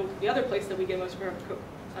the other place that we get most of our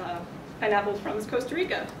pineapples from is Costa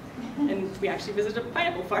Rica. And we actually visited a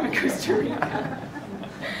pineapple farm in Costa Rica.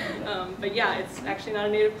 But yeah, it's actually not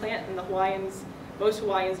a native plant, and most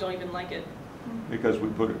Hawaiians don't even like it. Because we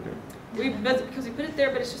put it there? Because we put it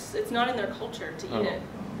there, but it's not in their culture to eat it.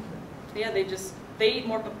 Yeah,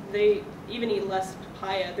 they even eat less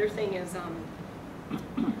papaya. Their thing is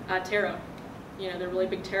taro. You know, they're really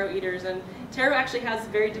big taro eaters, and taro actually has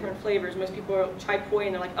very different flavors. Most people try poi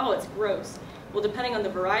and they're like, oh, it's gross. Well, depending on the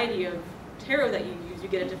variety of taro that you use, you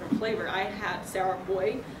get a different flavor. I had sour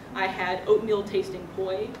poi, I had oatmeal tasting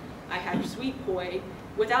poi, I had sweet poi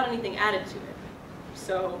without anything added to it.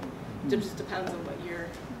 So it just depends on what you're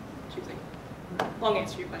choosing. Long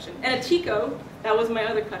answer to your question. And a tico, that was my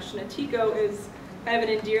other question. A tico is kind of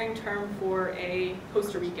an endearing term for a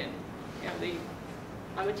Costa Rican. You know,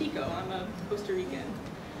 I'm a tico, I'm a Costa Rican.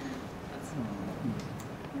 That's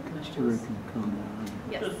Costa Rican komo.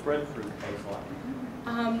 yes. What does breadfruit taste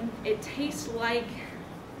like? It tastes like,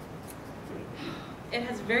 it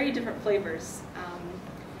has very different flavors.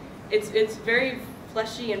 It's very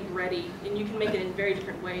fleshy and bready, and you can make it in very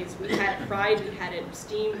different ways. We had it fried, we had it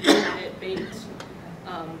steamed, we had it baked.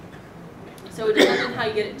 So it depends on how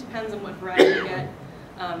you get it, depends on what variety you get.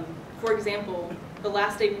 For example, the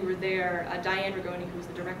last day we were there, Diane Rigoni, who's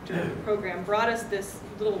the director of the program, brought us this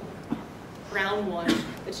little brown one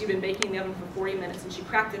that she'd been baking in the oven for 40 minutes, and she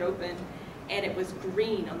cracked it open, and it was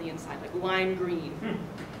green on the inside, like lime green.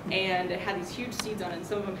 And it had these huge seeds on it, and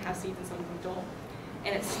some of them have seeds and some of them don't.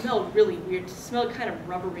 And it smelled really weird. It smelled kind of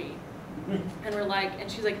rubbery. And we're like,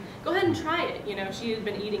 and she's like, go ahead and try it. You know, she had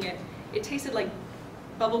been eating it. It tasted like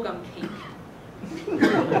bubblegum cake.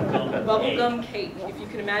 Bubblegum cake, if you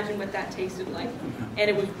can imagine what that tasted like. And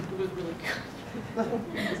it was really good.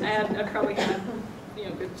 I probably had, you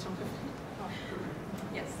know, a good chunk of it.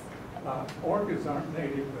 Yes? Orchids aren't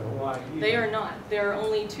native to Hawaii either. They are not. There are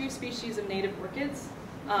only 2 species of native orchids,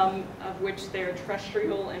 of which they're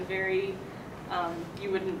terrestrial and very, you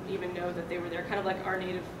wouldn't even know that they were there, kind of like our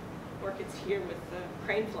native orchids here with the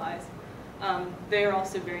crane flies. They are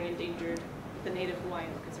also very endangered. The native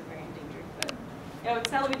Hawaiian orchids are very endangered. But yeah, it's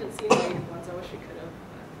sadly we didn't see the native ones. I wish we could have.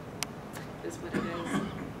 But it is what it is.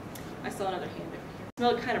 I saw another hand over here. It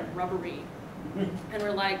smelled kind of rubbery. And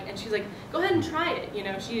we're like, and she's like, go ahead and try it. You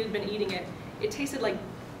know, she had been eating it. It tasted like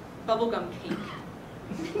bubblegum cake.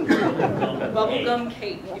 Bubblegum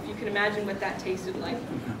cake, if you can imagine what that tasted like.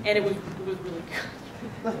 And it was really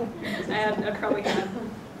good. I probably had,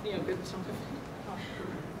 you know, a good chunk of it.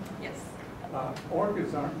 Yes?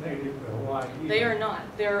 Orchids aren't native to Hawaii either. They are not.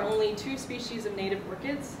 There are only 2 species of native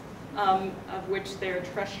orchids, of which they're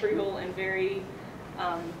terrestrial and very,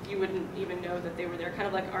 you wouldn't even know that they were there, kind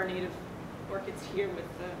of like our native orchids here with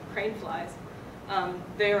the crane flies.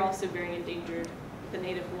 They are also very endangered. The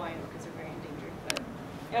native Hawaiian orchids are very endangered. But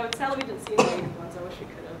yeah, sadly we didn't see the native ones. I wish we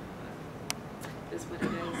could have. is what it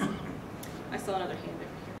is. I saw another hand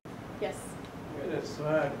over here. Yes? We had that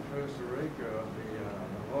slide in Costa Rica of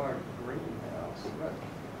the large greenhouse. But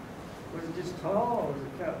was it just tall or was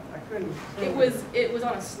it kind of, I couldn't tell. It was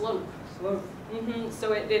on a slope. Slope.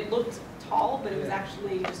 So it looked tall, but it was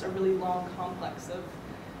actually just a really long complex of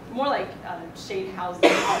more like shade houses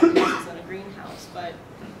than a greenhouse. But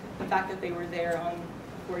the fact that they were there on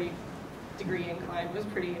 40-degree incline was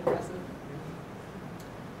pretty impressive.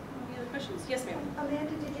 Any other questions? Yes, ma'am.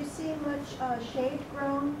 Amanda, did you see much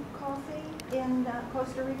shade-grown coffee in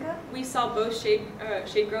Costa Rica? We saw both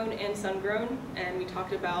shade-grown and sun-grown, and we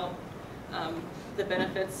talked about the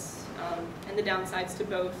benefits and the downsides to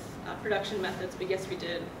both production methods, but yes, we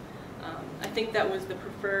did. I think that was the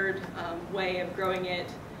preferred way of growing it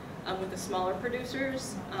with the smaller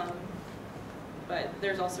producers, but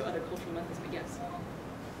there's also other cultural methods, but yes.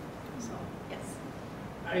 So, yes.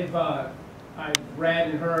 I've read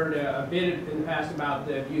and heard a bit in the past about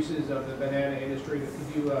the uses of the banana industry.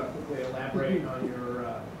 Could you quickly elaborate on your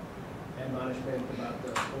admonishment about the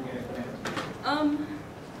organic bananas?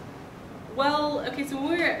 Well, okay, so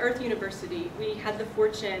when we were at Earth University, we had the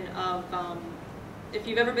fortune of, if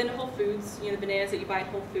you've ever been to Whole Foods, you know, the bananas that you buy at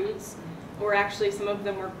Whole Foods, or actually some of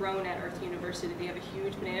them were grown at Earth University. They have a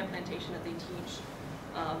huge banana plantation that they teach,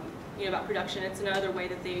 you know, about production. It's another way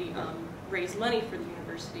that they raise money for the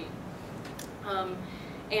university.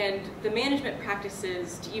 And the management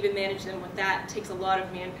practices, to even manage them with that, takes a lot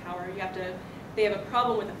of manpower. They have a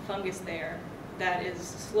problem with a fungus there that is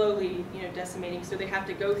slowly, you know, decimating. So they have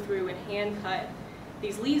to go through and hand cut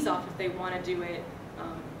these leaves off if they want to do it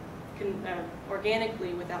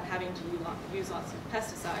organically without having to use lots of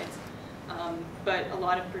pesticides. But a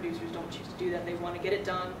lot of producers don't choose to do that. They want to get it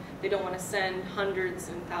done. They don't want to send hundreds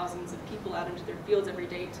and thousands of people out into their fields every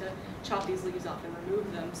day to chop these leaves off and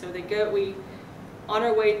remove them. So on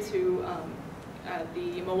our way to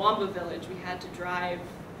the Mwamba village, we had to drive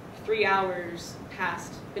 3 hours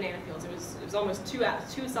past banana fields. It was almost 2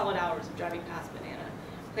 solid hours of driving past banana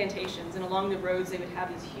plantations, and along the roads they would have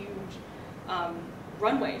these huge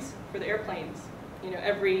runways for the airplanes. You know,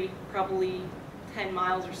 every probably 10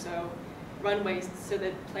 miles or so, runways so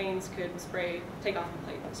that planes could take off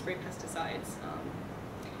and spray pesticides.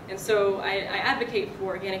 And so I advocate for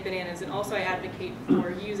organic bananas, and also I advocate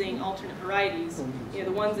for using alternate varieties. You know,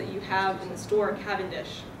 the ones that you have in the store,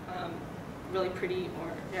 Cavendish, really pretty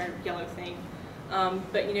or yellow thing.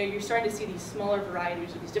 But you know, you're starting to see these smaller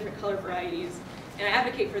varieties or these different color varieties, and I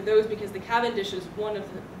advocate for those because the Cavendish is one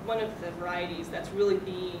of the varieties that's really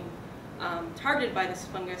being targeted by this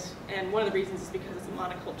fungus, and one of the reasons is because it's a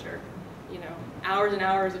monoculture. You know, hours and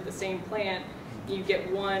hours of the same plant, you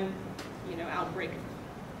get one, you know, outbreak of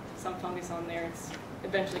some fungus on there. It's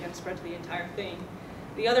eventually going to spread to the entire thing.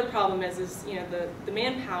 The other problem is you know, the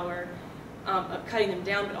manpower of cutting them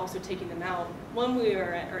down, but also taking them out. When we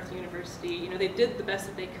were at Earth University, you know, they did the best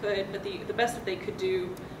that they could, but the best that they could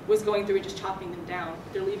do was going through and just chopping them down.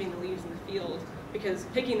 They're leaving the leaves in the field, because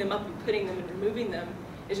picking them up and putting them and removing them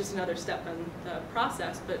is just another step in the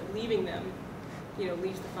process, but leaving them, you know,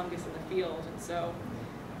 leaves the fungus in the field. And so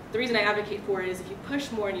the reason I advocate for it is if you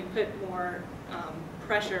push more and you put more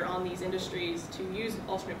pressure on these industries to use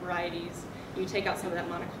alternate varieties, you take out some of that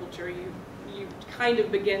monoculture, you kind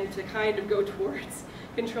of begin to go towards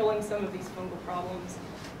controlling some of these fungal problems.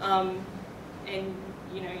 And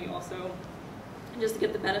you know, you also just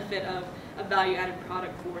get the benefit of a value-added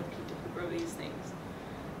product for the people who grow these things.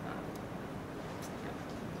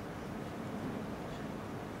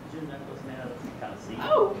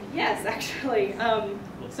 Oh yes, actually.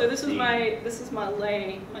 So this is my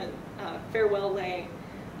lei, my farewell lei.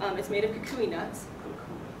 It's made of kukui nuts.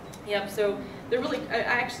 Yep. So they're really. I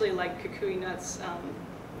actually like kukui nuts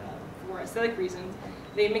for aesthetic reasons.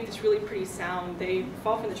 They make this really pretty sound. They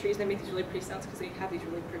fall from the trees and they make these really pretty sounds because they have these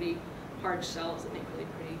really pretty hard shells that make really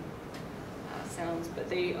pretty sounds.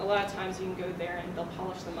 But a lot of times you can go there and they'll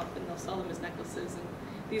polish them up and they'll sell them as necklaces. And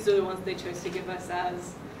these are the ones they chose to give us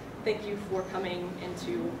as thank you for coming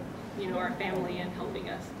into, you know, our family and helping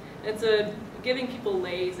us. It's giving people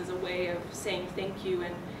leis as a way of saying thank you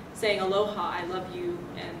and saying aloha, I love you,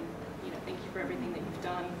 and you know, thank you for everything that you've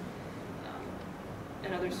done.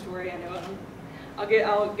 Another story, I know.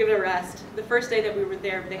 I'll give it a rest. The first day that we were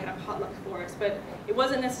there, they had a potluck for us, but it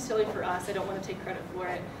wasn't necessarily for us. I don't want to take credit for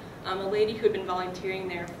it. A lady who had been volunteering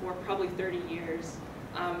there for probably 30 years,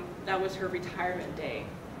 that was her retirement day.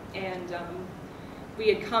 And we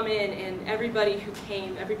had come in, and everybody who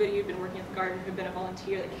came, everybody who'd been working at the garden, who'd been a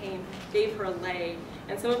volunteer that came, gave her a lei.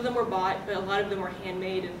 And some of them were bought, but a lot of them were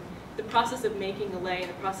handmade. And the process of making a lei and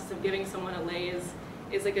the process of giving someone a lei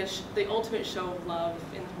is like the ultimate show of love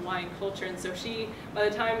in Hawaiian culture. And so by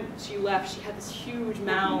the time she left, she had this huge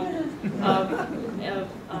mound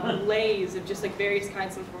of leis of just like various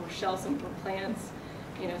kinds. Some of them were shells, some of them were plants.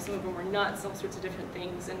 You know, some of them were nuts, all sorts of different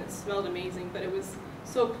things, and it smelled amazing. But it was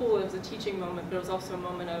so cool. It was a teaching moment, but it was also a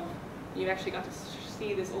moment of you actually got to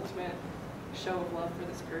see this ultimate show of love for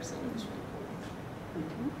this person. It was really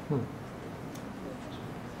cool.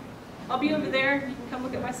 I'll be over there. You can come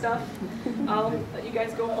look at my stuff. I'll let you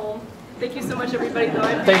guys go home. Thank you so much, everybody.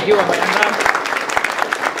 Though. Thank you, Amanda.